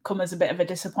might come as a bit of a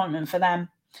disappointment for them.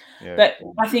 Yeah. But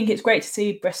I think it's great to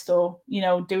see Bristol,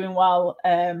 doing well.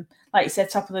 Like you said,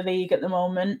 top of the league at the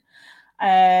moment,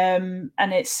 and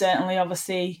it's certainly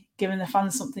obviously giving the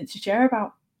fans something to cheer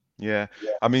about. Yeah,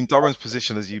 I mean Durham's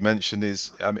position, as you mentioned,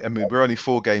 is I mean we're only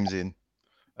 4 games in,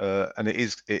 and it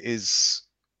is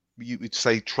you would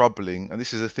say troubling. And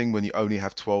this is a thing when you only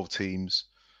have 12 teams,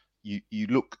 you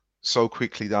look so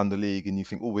quickly down the league and you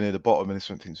think, oh, we're near the bottom, and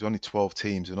there's only 12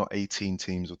 teams, they're not 18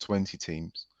 teams or 20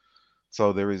 teams.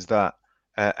 So there is that.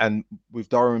 And with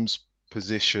Durham's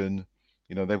position,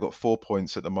 they've got 4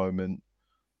 points at the moment.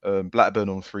 Blackburn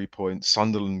on 3 points.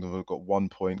 Sunderland have got 1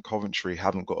 point. Coventry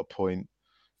haven't got a point.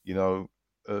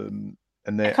 And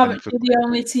they're the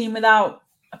only team without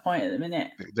a point at the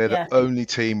minute. They're the only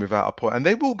team without a point, and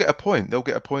they will get a point. They'll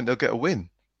get a point. They'll get a win.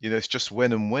 It's just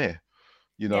when and where.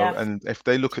 And if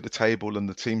they look at the table and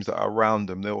the teams that are around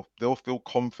them, they'll feel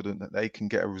confident that they can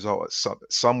get a result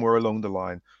at somewhere along the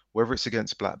line, whether it's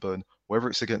against Blackburn, whether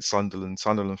it's against Sunderland.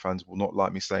 Sunderland fans will not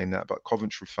like me saying that, but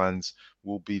Coventry fans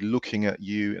will be looking at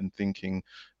you and thinking,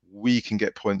 we can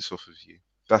get points off of you.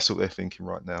 That's what they're thinking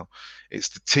right now. It's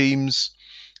the teams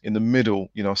in the middle,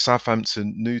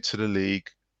 Southampton, new to the league,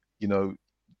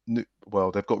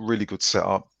 they've got really good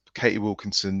setup. Katie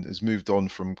Wilkinson has moved on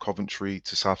from Coventry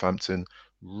to Southampton.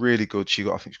 Really good.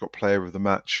 I think she got player of the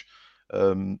match.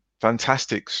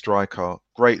 Fantastic striker,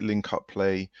 great link-up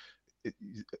play.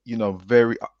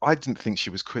 I didn't think she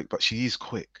was quick, but she is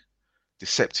quick,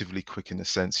 deceptively quick in a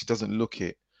sense. She doesn't look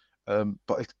it,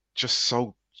 but it's just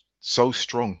so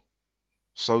strong,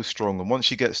 so strong. And once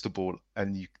she gets the ball,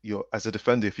 and you're as a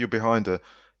defender, if you're behind her,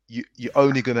 you're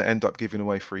only going to end up giving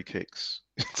away free kicks.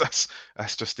 that's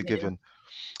just a given.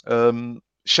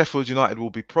 Sheffield United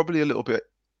will be probably a little bit.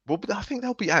 Well, I think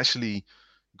they'll be actually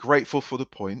grateful for the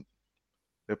point.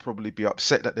 They'll probably be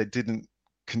upset that they didn't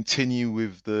continue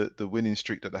with the winning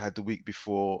streak that they had the week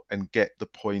before and get the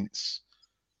points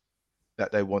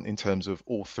that they want in terms of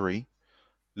all 3.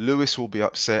 Lewis will be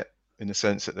upset in the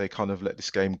sense that they kind of let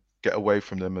this game get away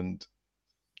from them, and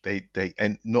they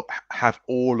not have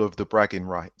all of the bragging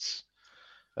rights,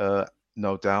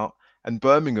 no doubt. And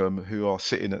Birmingham, who are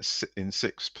sitting in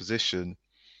 6th position,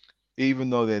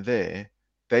 even though they're there,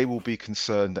 they will be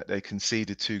concerned that they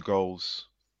conceded 2 goals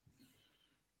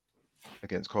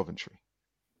against Coventry.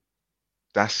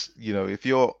 That's, if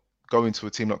you're going to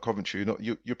a team like Coventry,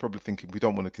 you're probably thinking, we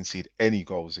don't want to concede any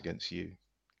goals against you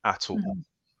at all.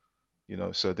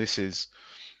 Mm-hmm. So this is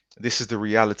the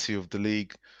reality of the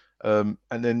league. And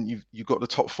then you've got the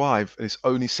top 5, and it's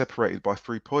only separated by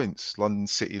 3 points. London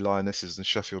City, Lionesses and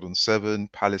Sheffield on 7,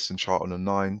 Palace and Charlton on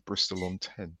 9, Bristol on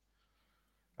 10.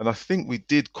 And I think we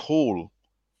did call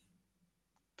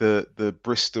the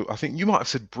Bristol. I think you might have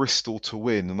said Bristol to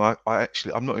win, and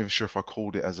I'm not even sure if I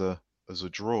called it as a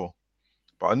draw,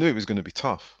 but I knew it was going to be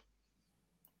tough.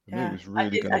 I knew it was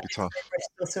really going to be tough.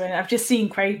 Bristol to win. I've just seen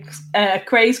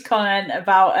Craig's comment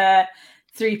about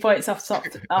 3 points off top.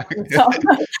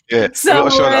 Yeah, so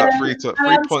shout out 3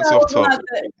 points off top.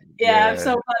 I'm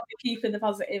so glad we're keeping the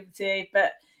positivity.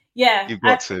 But yeah, you've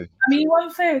got to. I mean,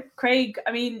 one for Craig.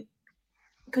 I mean,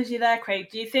 because you're there, Craig.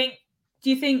 Do you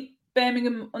think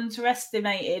Birmingham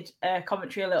underestimated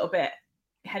Coventry a little bit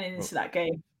heading into that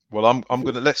game? Well, I'm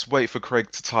gonna let's wait for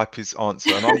Craig to type his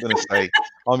answer, and I'm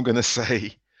gonna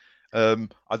say,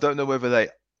 I don't know whether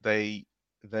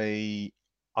they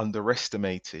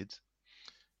underestimated,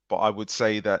 but I would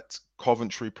say that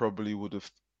Coventry probably would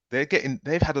have.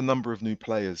 They've had a number of new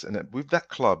players, and with that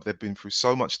club, they've been through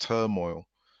so much turmoil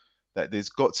that there's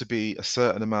got to be a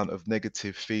certain amount of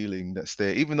negative feeling that's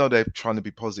there, even though they're trying to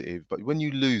be positive. But when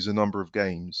you lose a number of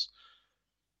games,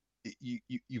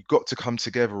 you've got to come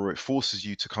together, or it forces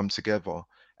you to come together,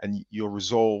 and your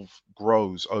resolve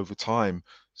grows over time.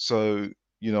 So,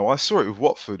 I saw it with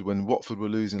Watford when Watford were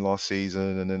losing last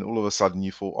season, and then all of a sudden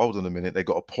you thought, hold on a minute, they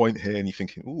got a point here, and you're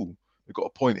thinking, ooh, they've got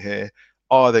a point here.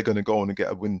 Are they going to go on and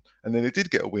get a win? And then they did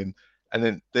get a win, and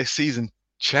then their season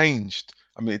changed.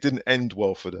 I mean, it didn't end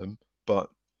well for them, but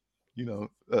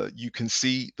you can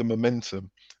see the momentum.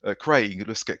 Craig,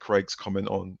 let's get Craig's comment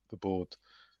on the board.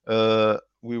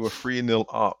 we were 3-0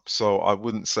 up, so I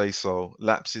wouldn't say so.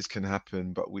 Lapses can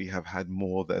happen, but we have had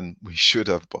more than we should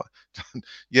have. But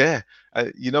yeah,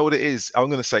 you know what it is? I'm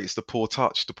going to say it's the poor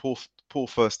touch, the poor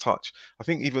first touch. I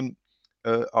think even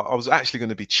I was actually going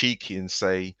to be cheeky and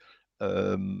say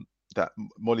that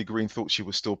Molly Green thought she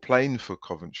was still playing for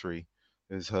Coventry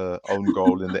as her own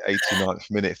goal in the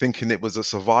 89th minute, thinking it was a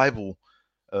survival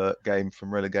game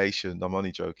from relegation. I'm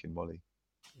only joking, Molly.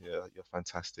 Yeah, you're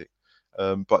fantastic.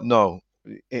 But no,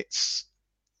 it's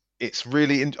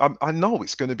really. I know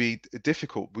it's going to be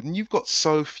difficult when you've got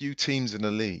so few teams in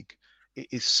the league. It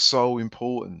is so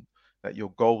important that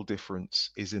your goal difference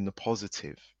is in the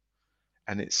positive,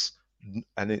 and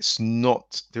it's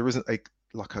not. There isn't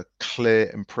like a clear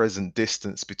and present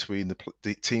distance between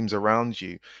the teams around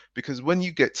you, because when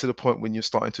you get to the point when you're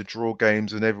starting to draw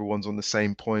games and everyone's on the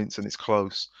same points and it's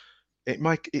close, it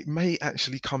may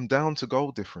actually come down to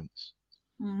goal difference.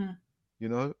 Mm-hmm. You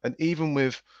know, and even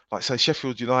with, like, say,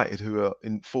 Sheffield United, who are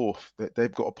in fourth,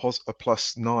 they've got a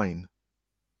 +9.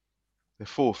 They're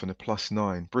fourth and a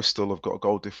 +9. Bristol have got a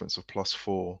goal difference of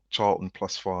 +4. Charlton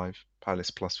 +5.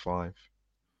 Palace +5.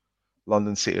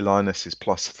 London City Lionesses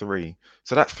 +3.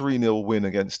 So that 3-0 win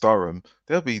against Durham,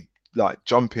 they'll be like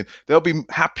jumping. They'll be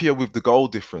happier with the goal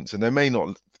difference, and they may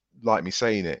not like me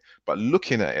saying it, but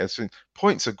looking at it,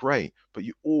 points are great, but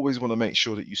you always want to make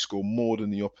sure that you score more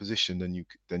than the opposition than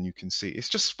you can see. It's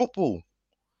just football.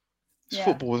 It's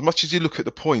football. As much as you look at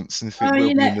the points and think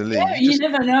we'll be in the league, you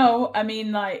never know. I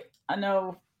mean, like, I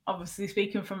know, obviously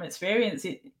speaking from experience,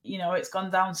 it's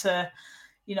gone down to,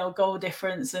 goal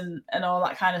difference and all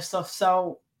that kind of stuff.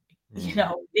 So,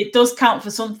 it does count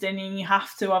for something, and you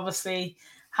have to obviously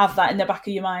have that in the back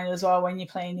of your mind as well when you're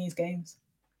playing these games.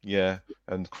 Yeah,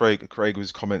 and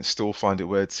Craig's comments still find it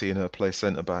weird seeing her play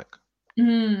centre back.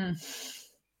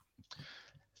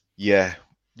 Yeah,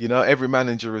 every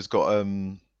manager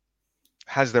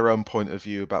has their own point of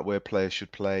view about where players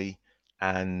should play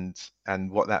and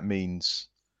what that means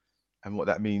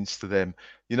to them.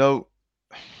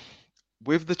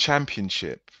 With the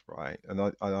Championship, right? And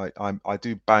I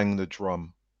do bang the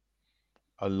drum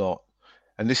a lot,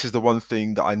 and this is the one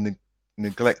thing that I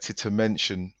neglected to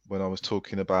mention when I was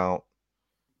talking about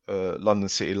London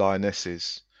City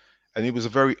Lionesses, and it was a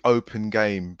very open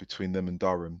game between them and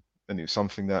Durham, and it was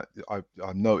something that I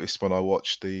noticed when I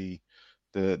watched the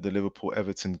Liverpool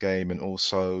Everton game, and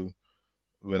also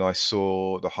when I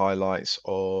saw the highlights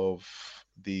of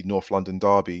the North London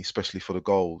derby, especially for the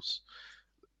goals.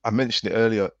 I mentioned it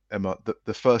earlier, Emma,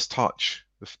 the first touch,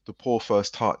 the poor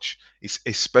first touch, is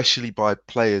especially by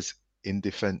players in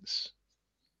defence.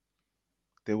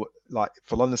 They were, like,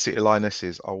 for London City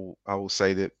Lionesses, I will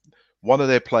say that one of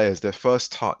their players, their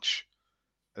first touch,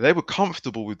 they were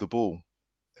comfortable with the ball.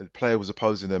 The player was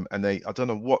opposing them, and I don't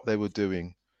know what they were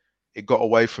doing. It got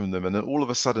away from them, and then all of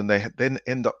a sudden they then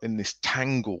end up in this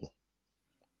tangle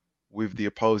with the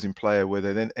opposing player, where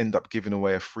they then end up giving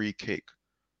away a free kick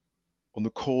on the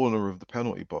corner of the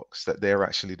penalty box that they're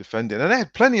actually defending. And they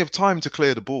had plenty of time to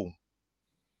clear the ball.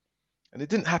 And it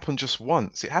didn't happen just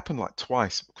once. It happened like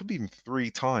twice. It could be even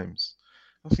 3 times.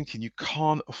 I'm thinking, you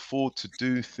can't afford to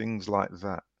do things like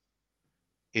that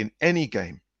in any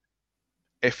game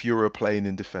if you're playing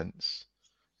in defence.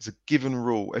 It's a given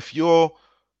rule. If you're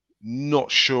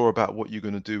not sure about what you're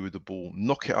going to do with the ball,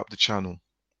 knock it up the channel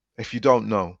if you don't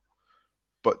know.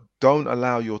 But don't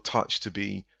allow your touch to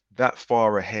be that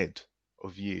far ahead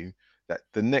of you that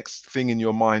the next thing in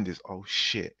your mind is, oh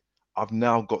shit, I've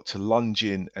now got to lunge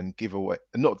in and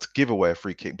not to give away a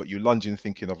free kick, but you lunge in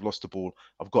thinking, I've lost the ball,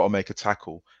 I've got to make a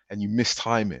tackle, and you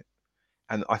mistime it.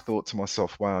 And I thought to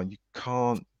myself, wow, you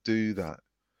can't do that.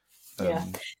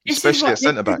 Especially at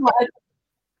centre back.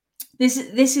 This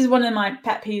is one of my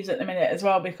pet peeves at the minute as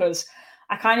well, because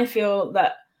I kind of feel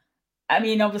that, I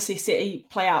mean, obviously City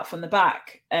play out from the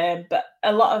back, but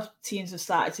a lot of teams have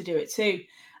started to do it too.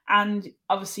 And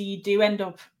obviously you do end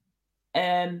up,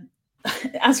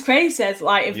 as Craig says,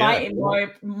 like inviting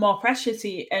more pressure to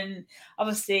you. And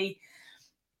obviously,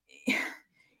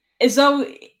 as though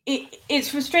it's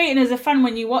frustrating as a fan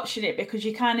when you're watching it, because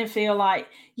you kind of feel like,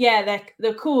 yeah,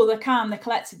 they're cool, they're calm, they're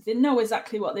collected, they know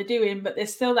exactly what they're doing, but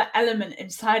there's still that element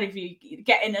inside of you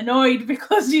getting annoyed,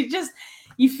 because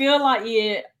you feel like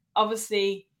you're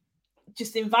obviously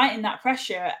just inviting that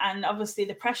pressure, and obviously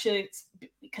the pressure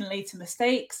can lead to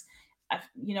mistakes.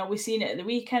 We've seen it at the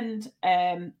weekend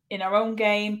in our own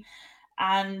game,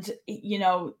 and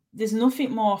there's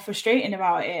nothing more frustrating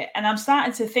about it. And I'm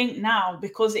starting to think now,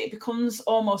 because it becomes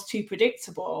almost too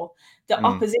predictable, that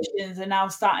oppositions are now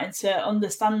starting to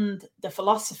understand the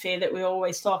philosophy that we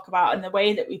always talk about and the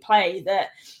way that we play, that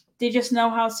they just know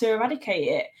how to eradicate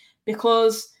it.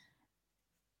 because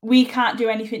we can't do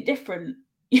anything different.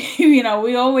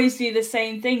 We always do the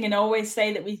same thing and always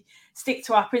say that we stick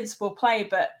to our principal play,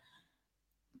 but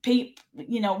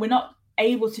we're not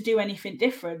able to do anything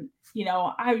different.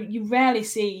 You rarely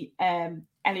see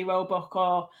Ellie Roebuck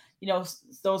or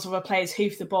those other players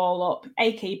hoof the ball up.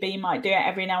 AKB might do it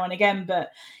every now and again,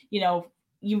 but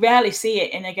you rarely see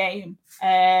it in a game.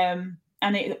 And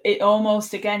it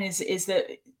almost again is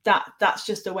that's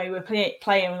just the way we're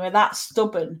playing. We're that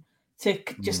stubborn to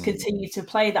just continue to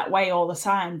play that way all the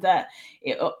time that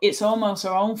it's almost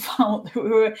our own fault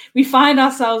that we find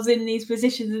ourselves in these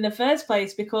positions in the first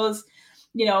place, because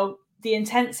the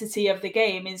intensity of the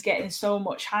game is getting so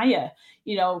much higher.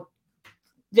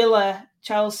 Villa,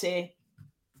 Chelsea,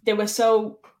 they were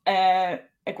so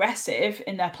aggressive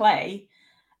in their play,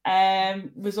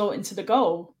 resulting to the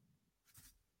goal.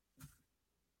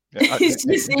 Yeah,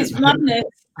 it's madness.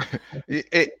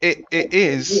 It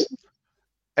is.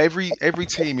 Every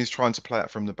team is trying to play it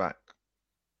from the back,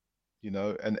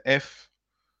 and if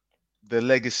the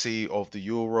legacy of the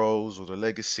Euros, or the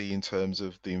legacy in terms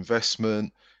of the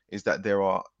investment, is that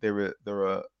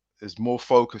there's more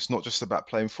focus, not just about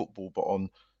playing football, but on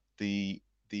the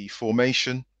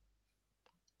formation,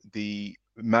 the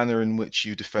manner in which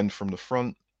you defend from the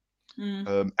front,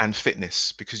 and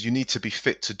fitness, because you need to be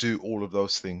fit to do all of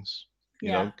those things.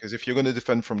 Because if you're going to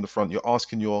defend from the front, you're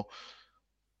asking your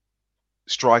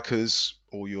strikers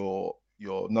or your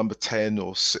number 10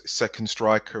 or second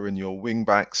striker and your wing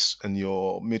backs and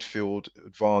your midfield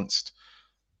advanced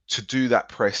to do that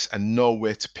press and know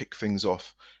where to pick things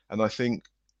off. And I think,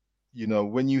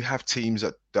 when you have teams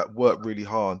that work really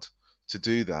hard to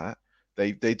do that,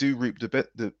 they do reap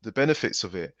the benefits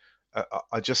of it.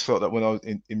 I just felt that when I was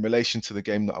in relation to the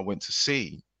game that I went to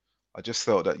see, I just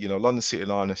felt that, London City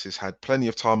Lionesses had plenty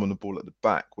of time on the ball at the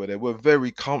back where they were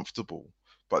very comfortable,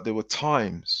 but there were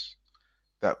times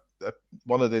that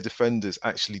one of their defenders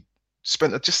actually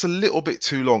spent just a little bit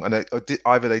too long, and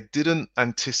either they didn't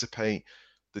anticipate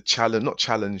the challenge, not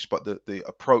challenge, but the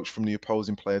approach from the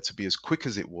opposing player to be as quick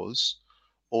as it was,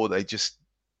 or they just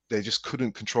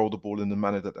couldn't control the ball in the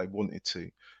manner that they wanted to.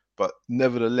 But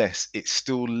nevertheless, it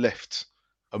still left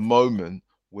a moment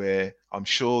where I'm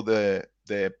sure their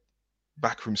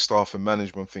backroom staff and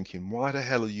management thinking, why the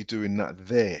hell are you doing that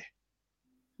there?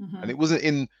 And it wasn't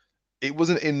in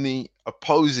the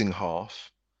opposing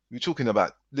half. You're talking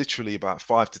about literally about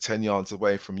 5 to 10 yards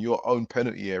away from your own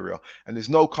penalty area, and there's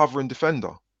no covering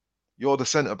defender. You're the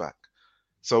centre back.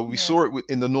 So we saw it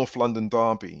in the North London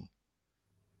derby,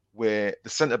 where the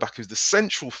centre back is the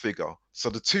central figure. So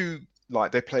the two,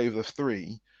 they play with a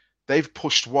three, they've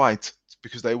pushed wide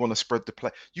because they want to spread the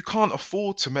play. You can't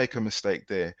afford to make a mistake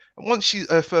there. And once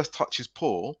her first touch is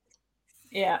poor,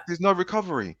 there's no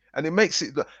recovery, and it makes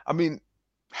it. I mean,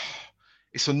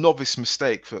 it's a novice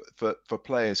mistake for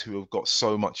players who have got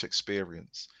so much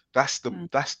experience. That's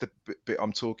the bit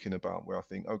I'm talking about, where I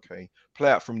think, okay,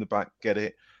 play out from the back, get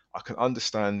it. I can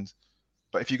understand,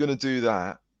 but if you're going to do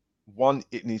that, one,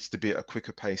 it needs to be at a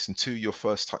quicker pace, and two, your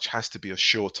first touch has to be a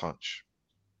sure touch,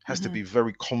 has to be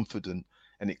very confident,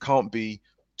 and it can't be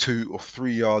 2 or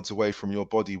 3 yards away from your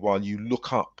body while you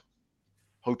look up,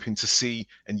 hoping to see,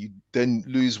 and you then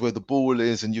lose where the ball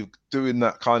is, and you're doing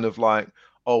that kind of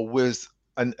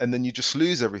and then you just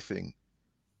lose everything.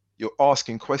 You're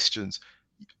asking questions.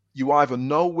 You either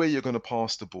know where you're going to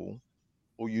pass the ball,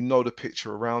 or you know the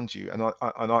picture around you. And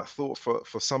I thought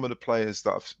for some of the players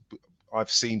that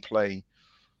I've seen play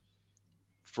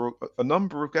for a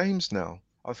number of games now,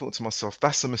 I thought to myself,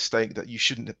 that's a mistake that you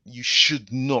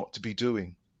should not be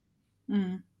doing.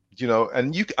 And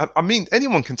I mean,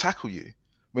 anyone can tackle you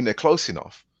when they're close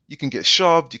enough. You can get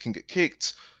shoved, you can get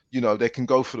kicked, they can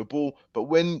go for the ball. But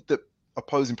when the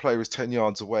opposing player is 10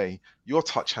 yards away, your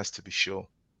touch has to be sure.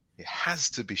 It has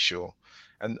to be sure.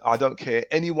 And I don't care,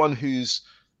 anyone who's,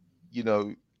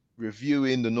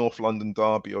 reviewing the North London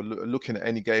derby or looking at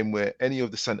any game where any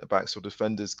of the centre-backs or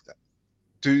defenders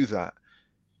do that,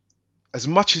 as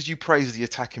much as you praise the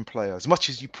attacking player, as much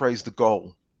as you praise the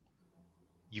goal,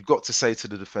 you've got to say to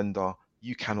the defender,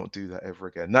 you cannot do that ever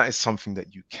again. That is something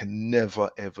that you can never,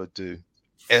 ever do.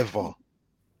 Ever.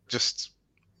 Just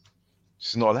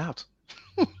not allowed.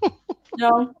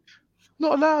 No.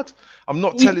 Not allowed. I'm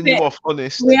not telling you off,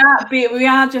 honest. We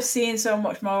are just seeing so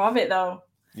much more of it, though.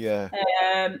 Yeah.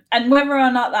 And whether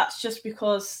or not that's just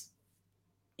because,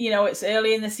 it's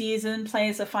early in the season,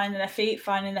 players are finding their feet,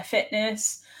 finding their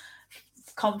fitness,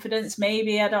 confidence,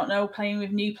 maybe, I don't know, playing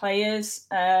with new players,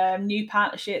 new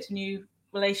partnerships, new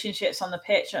relationships on the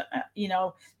pitch.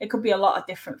 It could be a lot of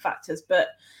different factors, but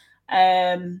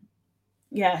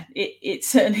yeah, it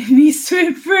certainly needs to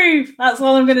improve. That's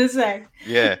all I'm going to say.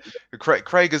 Yeah,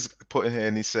 Craig has put in here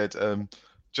and he said,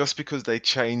 just because they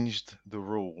changed the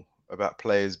rule about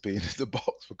players being in the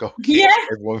box for goal kicks, Yeah.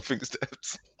 everyone thinks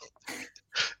that.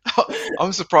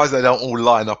 I'm surprised they don't all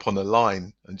line up on a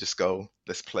line and just go,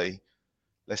 let's play.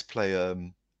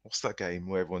 What's that game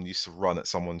where everyone used to run at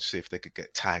someone to see if they could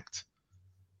get tagged?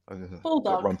 I don't know,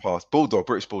 Bulldog. run past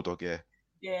British Bulldog. Yeah,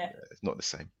 it's not the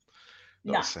same.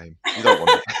 Not the same. You don't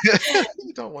want that.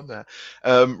 You don't want that.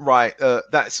 Right.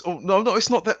 That's no. It's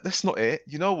not that. That's not it.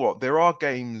 You know what? There are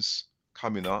games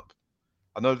coming up.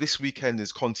 I know this weekend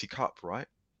is Conti Cup, right?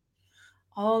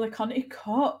 Oh, the Conti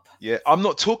Cup. Yeah, I'm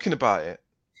not talking about it.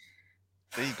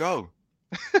 There you go.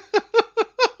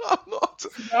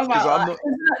 Not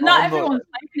everyone's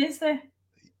playing, is there?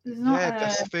 Yeah,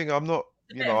 that's the thing. I'm not.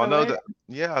 You know, I know that.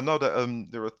 Yeah, I know that.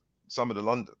 There are some of the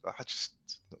London.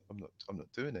 I'm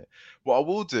not doing it. What I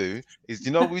will do is,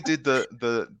 you know, we did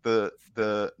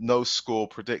the no score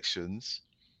predictions.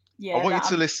 Yeah. I want you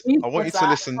to listen. I want you to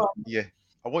listen. Yeah,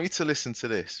 I want you to listen to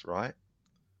this. Right.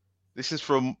 This is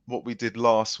from what we did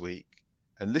last week,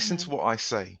 and listen to what I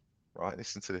say. Right.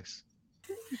 Listen to this.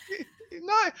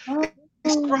 No,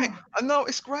 it's great. I know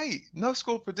it's great. No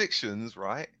score predictions,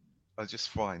 right, are just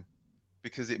fine,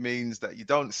 because it means that you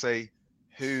don't say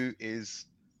who is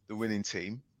the winning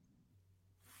team.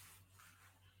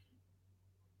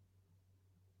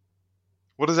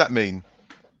 What does that mean?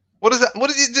 What is it?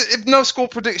 If no score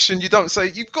prediction, you don't say.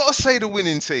 You've got to say the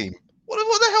winning team. What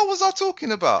the hell was I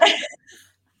talking about? I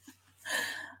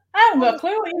haven't got a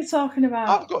clue what you're talking about.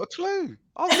 I've got a clue.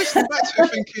 I was listening back to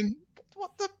it thinking,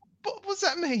 what does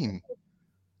that mean?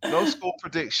 No score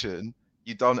prediction.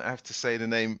 You don't have to say the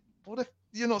name. What if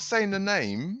you're not saying the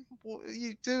name? What are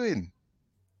you doing?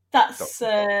 That's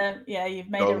you've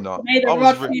made a I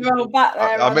rod for your own back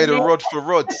there. I made a rod for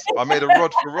rods. I made a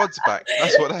rod for rods back.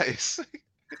 That's what that is.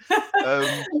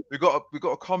 We got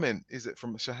a comment. Is it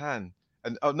from Shahan?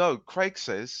 And oh no, Craig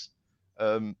says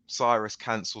Cyrus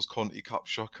cancels Conti Cup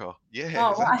shocker. Yeah,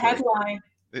 exactly. What a headline!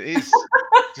 It is.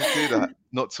 Just do that.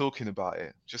 Not talking about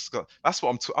it. Just got. That's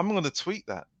what I'm going to tweet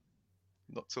that.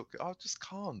 Not talking. I just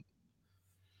can't.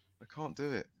 I can't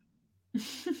do it.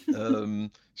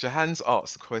 Shahan's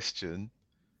asked the question: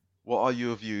 what are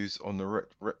your views on the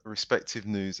respective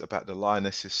news about the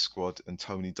Lionesses squad and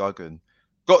Tony Duggan?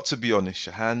 Got to be honest,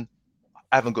 Shahan,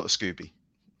 I haven't got a Scooby.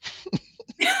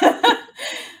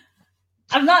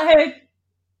 I've not heard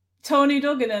Tony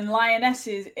Duggan and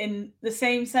Lionesses in the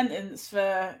same sentence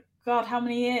for God, how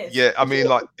many years? Yeah, I mean,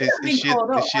 like, is she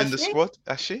in the squad?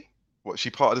 Is she? What, she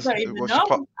part of the?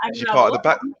 Is she part of the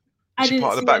back? Is she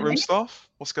part of the backroom staff?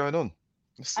 What's going on?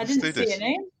 I didn't see a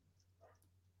name.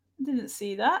 I didn't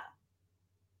see that.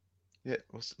 Yeah.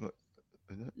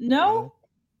 No,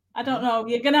 I don't know.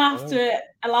 You're gonna have to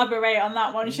elaborate on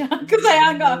that one, Sean, because I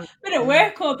haven't been at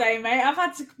work all day, mate. I've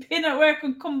had to been at work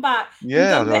and come back.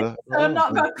 Yeah, so I've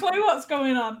not got a clue what's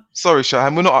going on. Sorry,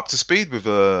 Shahan, we're not up to speed with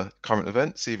current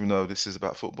events, even though this is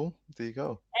about football. There you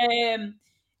go.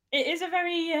 It is a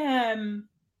very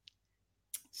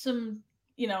some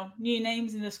new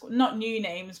names in the squad. Not new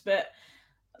names, but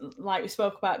like we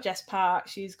spoke about, Jess Park.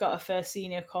 She's got her first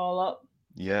senior call up.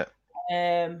 Yeah.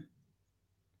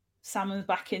 Salmon's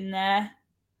back in there.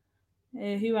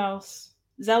 Who else?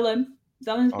 Zellum's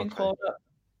been called up.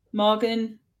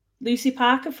 Morgan, Lucy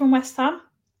Parker from West Ham.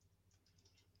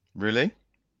 Really?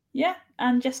 Yeah,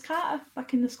 and Jess Carter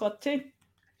back in the squad too.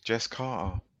 Jess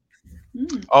Carter.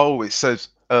 Oh, it says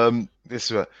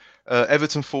this.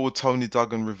 Everton forward Tony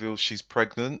Duggan reveals she's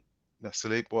pregnant. That's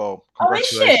the well.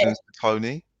 Congratulations to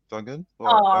Tony Duggan.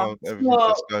 Well,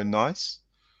 everything's going nice.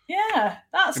 Yeah,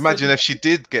 that's. Imagine if she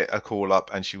did get a call up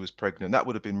and she was pregnant. That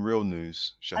would have been real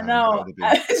news. Shahan. I know.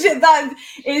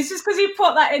 It's just because you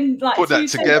put that in, like, put that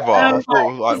together. I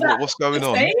thought, what's going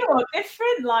on? Or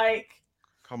different, like.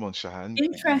 Come on, Shahan.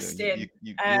 Interesting.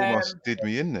 You almost did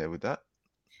me in there with that.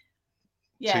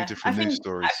 Yeah, 2 different news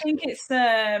stories. I think it's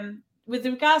with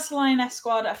regards to Lioness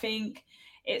squad. I think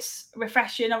it's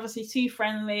refreshing. Obviously, 2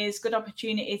 friendlies, good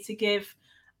opportunity to give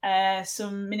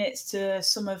some minutes to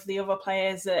some of the other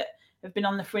players that have been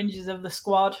on the fringes of the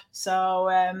squad. So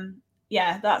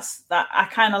that's that. I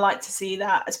kind of like to see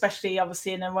that, especially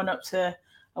obviously in a run up to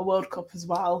a World Cup as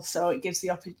well. So it gives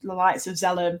the likes of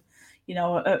Zellum,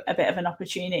 a bit of an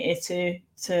opportunity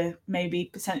to maybe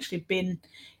potentially be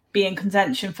in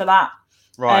contention for that.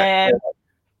 Right.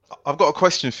 I've got a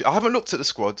question for you. I haven't looked at the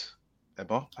squad,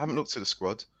 Emma. I haven't looked at the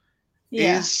squad.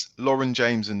 Yeah. Is Lauren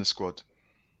James in the squad?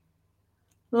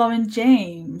 Lauren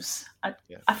James?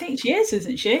 I think she is,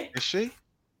 isn't she? Is she?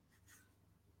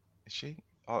 Is she?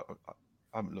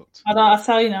 I haven't looked. I'll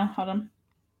tell you now. Hold on.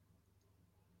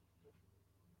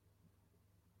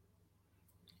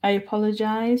 I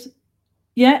apologise.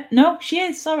 Yeah, no, she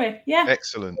is. Sorry. Yeah.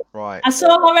 Excellent. Right. I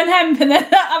saw Lauren Hemp, and then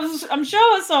I'm sure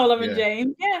I saw Lauren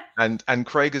James. Yeah. And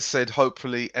Craig has said,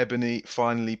 hopefully Ebony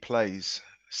finally plays.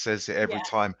 Says it every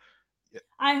time.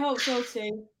 I hope so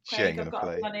too. She Craig, ain't gonna I've got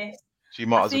play. to be honest. She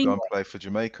might as well go and play for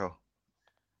Jamaica.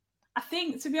 I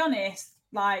think, to be honest,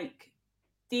 like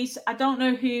these, I don't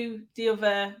know who the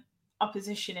other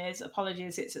opposition is.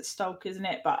 Apologies, it's at Stoke, isn't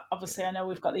it? But obviously, I know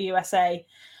we've got the USA.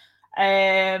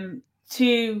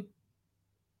 Two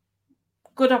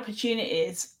good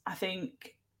opportunities, I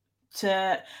think.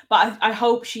 But I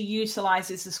hope she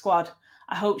utilises the squad.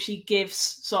 I hope she gives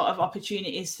sort of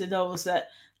opportunities to those that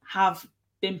have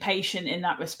been patient in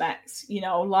that respect. You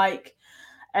know, like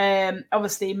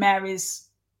obviously Mary's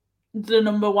the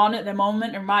number one at the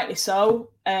moment, and rightly so.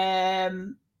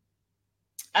 And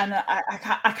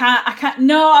I can't.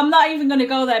 No, I'm not even going to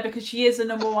go there because she is the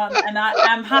number one, and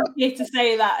I'm happy to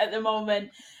say that at the moment.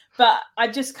 But I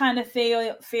just kind of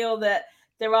feel that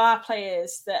there are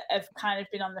players that have kind of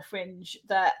been on the fringe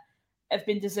that have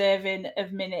been deserving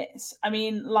of minutes. I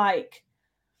mean, like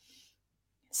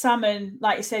Salmon,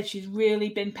 like you said, she's really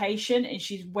been patient and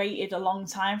she's waited a long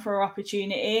time for her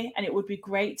opportunity, and it would be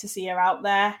great to see her out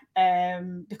there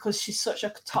because she's such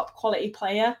a top quality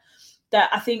player that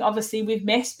I think obviously we've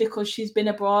missed because she's been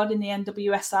abroad in the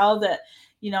NWSL. That,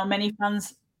 you know, many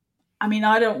fans, I mean,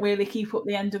 I don't really keep up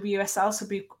the NWSL, so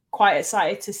be quite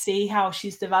excited to see how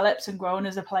she's developed and grown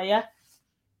as a player.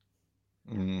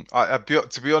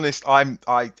 To be honest,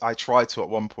 I tried to at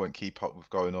one point keep up with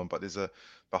going on, but there's the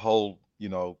whole, you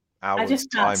know, hours I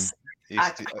just time.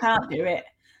 I can't do it.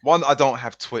 One, I don't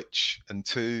have Twitch, and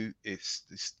two,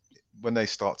 it's when they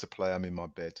start to play, I'm in my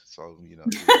bed, so you know.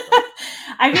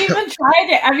 I've even tried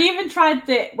it. I've even tried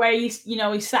it where you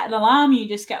set an alarm, you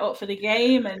just get up for the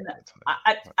game, and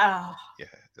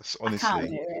honestly, I can't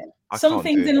do it. Some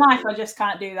things in life I just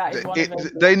can't do. That is one of them.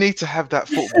 They need to have that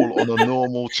football on a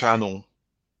normal channel.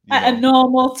 At a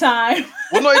normal time.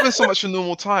 Well, not even so much a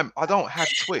normal time. I don't have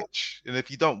Twitch, and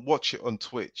if you don't watch it on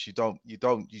Twitch, you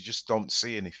just don't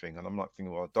see anything. And I'm like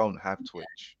thinking, well, I don't have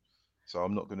Twitch, so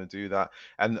I'm not going to do that.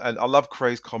 And I love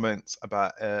Craig's comments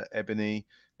about Ebony.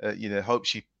 Hope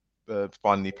she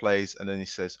finally plays, and then he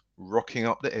says, rocking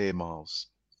up the air miles.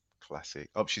 Classic.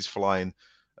 Hope she's flying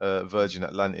Virgin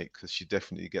Atlantic because she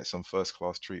definitely gets some first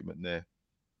class treatment there.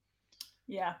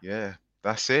 Yeah,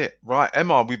 that's it. Right,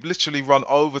 Emma, we've literally run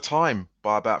over time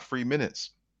by about 3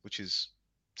 minutes, which is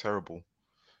terrible,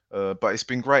 but it's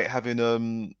been great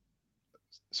having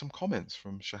some comments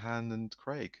from Shahan and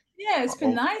Craig. Yeah, it's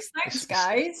been nice. Thanks,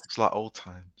 guys. It's like old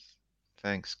times.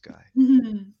 Thanks, guys.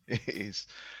 It is.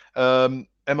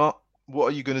 Emma, what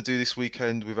are you going to do this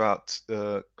weekend without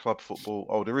club football?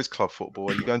 Oh, there is club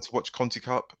football. Are you going to watch Conti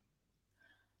Cup?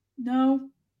 No.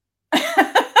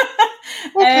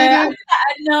 Okay,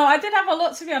 no, I did have a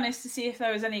look, to be honest, to see if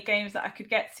there was any games that I could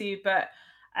get to, but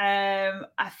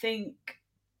I think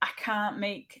I can't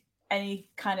make any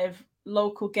kind of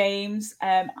local games.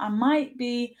 I might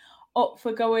be up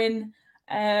for going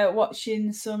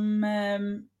watching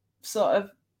some sort of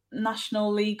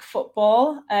National League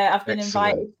football. I've been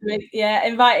invited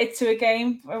to a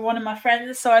game for one of my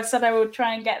friends, so I said I would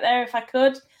try and get there if I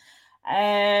could.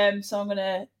 So I'm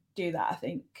gonna do that, I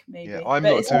think, maybe. Yeah, I'm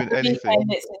not doing anything.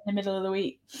 It's in the middle of the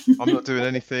week. I'm not doing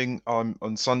anything.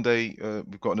 On Sunday,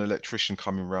 we've got an electrician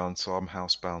coming round, so I'm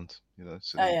housebound.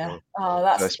 So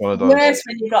that's one of those. Worse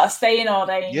when you've got to stay in all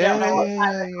day. And Yeah.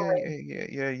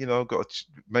 Got to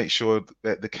make sure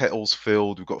that the kettle's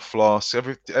filled. We've got flasks.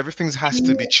 Everything has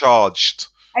to be charged.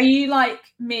 Are you like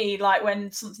me? Like when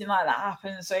something like that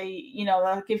happens, so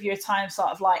they'll give you a time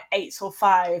slot of like 8 till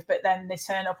 5, but then they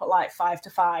turn up at like 5 to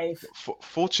 5.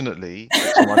 Fortunately,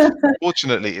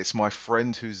 it's my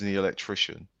friend who's the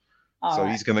electrician, so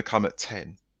he's going to come at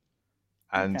 10,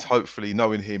 and hopefully,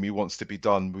 knowing him, he wants to be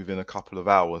done within a couple of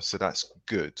hours. So that's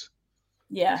good.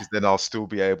 Yeah. Because then I'll still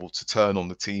be able to turn on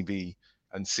the TV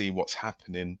and see what's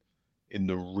happening in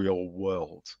the real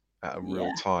world at a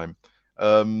real time.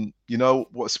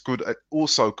 What's good?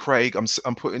 Also, Craig, I'm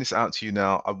putting this out to you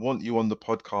now. I want you on the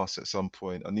podcast at some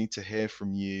point. I need to hear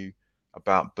from you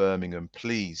about Birmingham,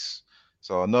 please.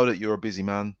 So I know that you're a busy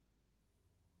man,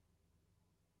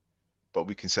 but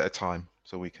we can set a time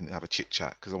so we can have a chit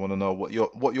chat because I want to know what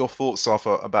your thoughts are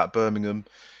about Birmingham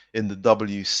in the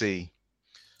WC.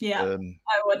 Yeah,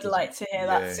 I would like to hear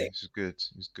that too. It's good.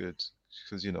 It's good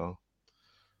because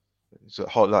so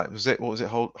what was it?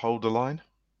 Hold the line.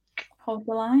 Hold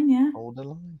the line, yeah. Hold the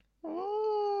line.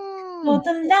 Hold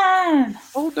the line.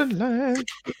 Hold the line.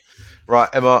 Right,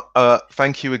 Emma.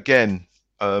 Thank you again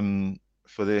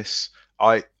for this.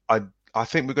 I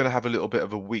think we're going to have a little bit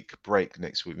of a week break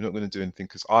next week. We're not going to do anything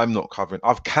because I'm not covering.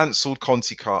 I've cancelled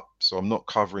Conti Cup, so I'm not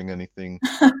covering anything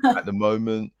at the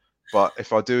moment. But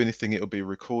if I do anything, it'll be a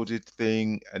recorded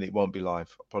thing and it won't be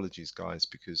live. Apologies, guys,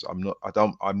 because I'm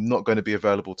not going to be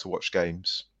available to watch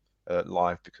games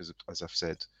live because, as I've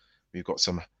said, we've got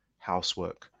some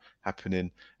housework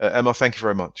happening. Emma, thank you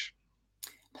very much.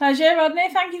 Pleasure,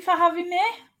 Rodney. Thank you for having me.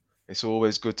 It's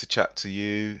always good to chat to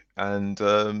you, and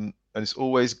it's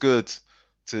always good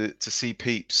to see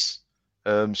peeps.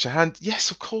 Shahan, yes,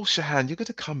 of course, Shahan, you're going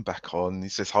to come back on. He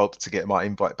says, hope to get my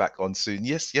invite back on soon.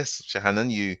 Yes, Shahan,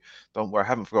 and you. Don't worry, I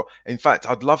haven't forgot. In fact,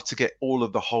 I'd love to get all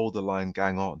of the Hold the Line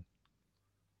gang on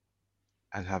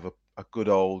and have a good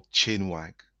old chin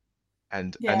wag.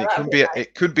 And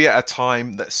it could be at a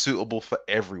time that's suitable for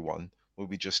everyone, where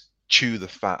we just chew the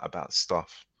fat about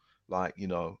stuff, like, you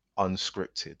know,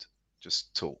 unscripted,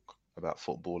 just talk about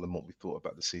football and what we thought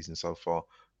about the season so far.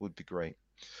 Would be great.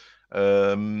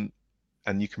 And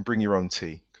you can bring your own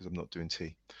tea because I'm not doing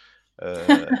tea.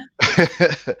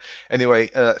 Anyway,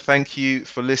 thank you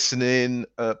for listening.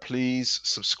 Please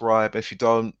subscribe. If you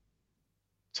don't,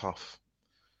 tough.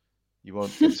 You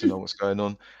won't get to know what's going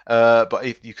on. But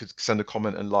if you could send a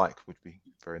comment and like, would be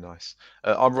very nice.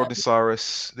 I'm Rodney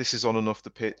Cyrus. This is On and Off the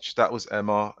Pitch. That was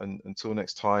Emma. And until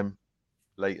next time,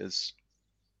 laters.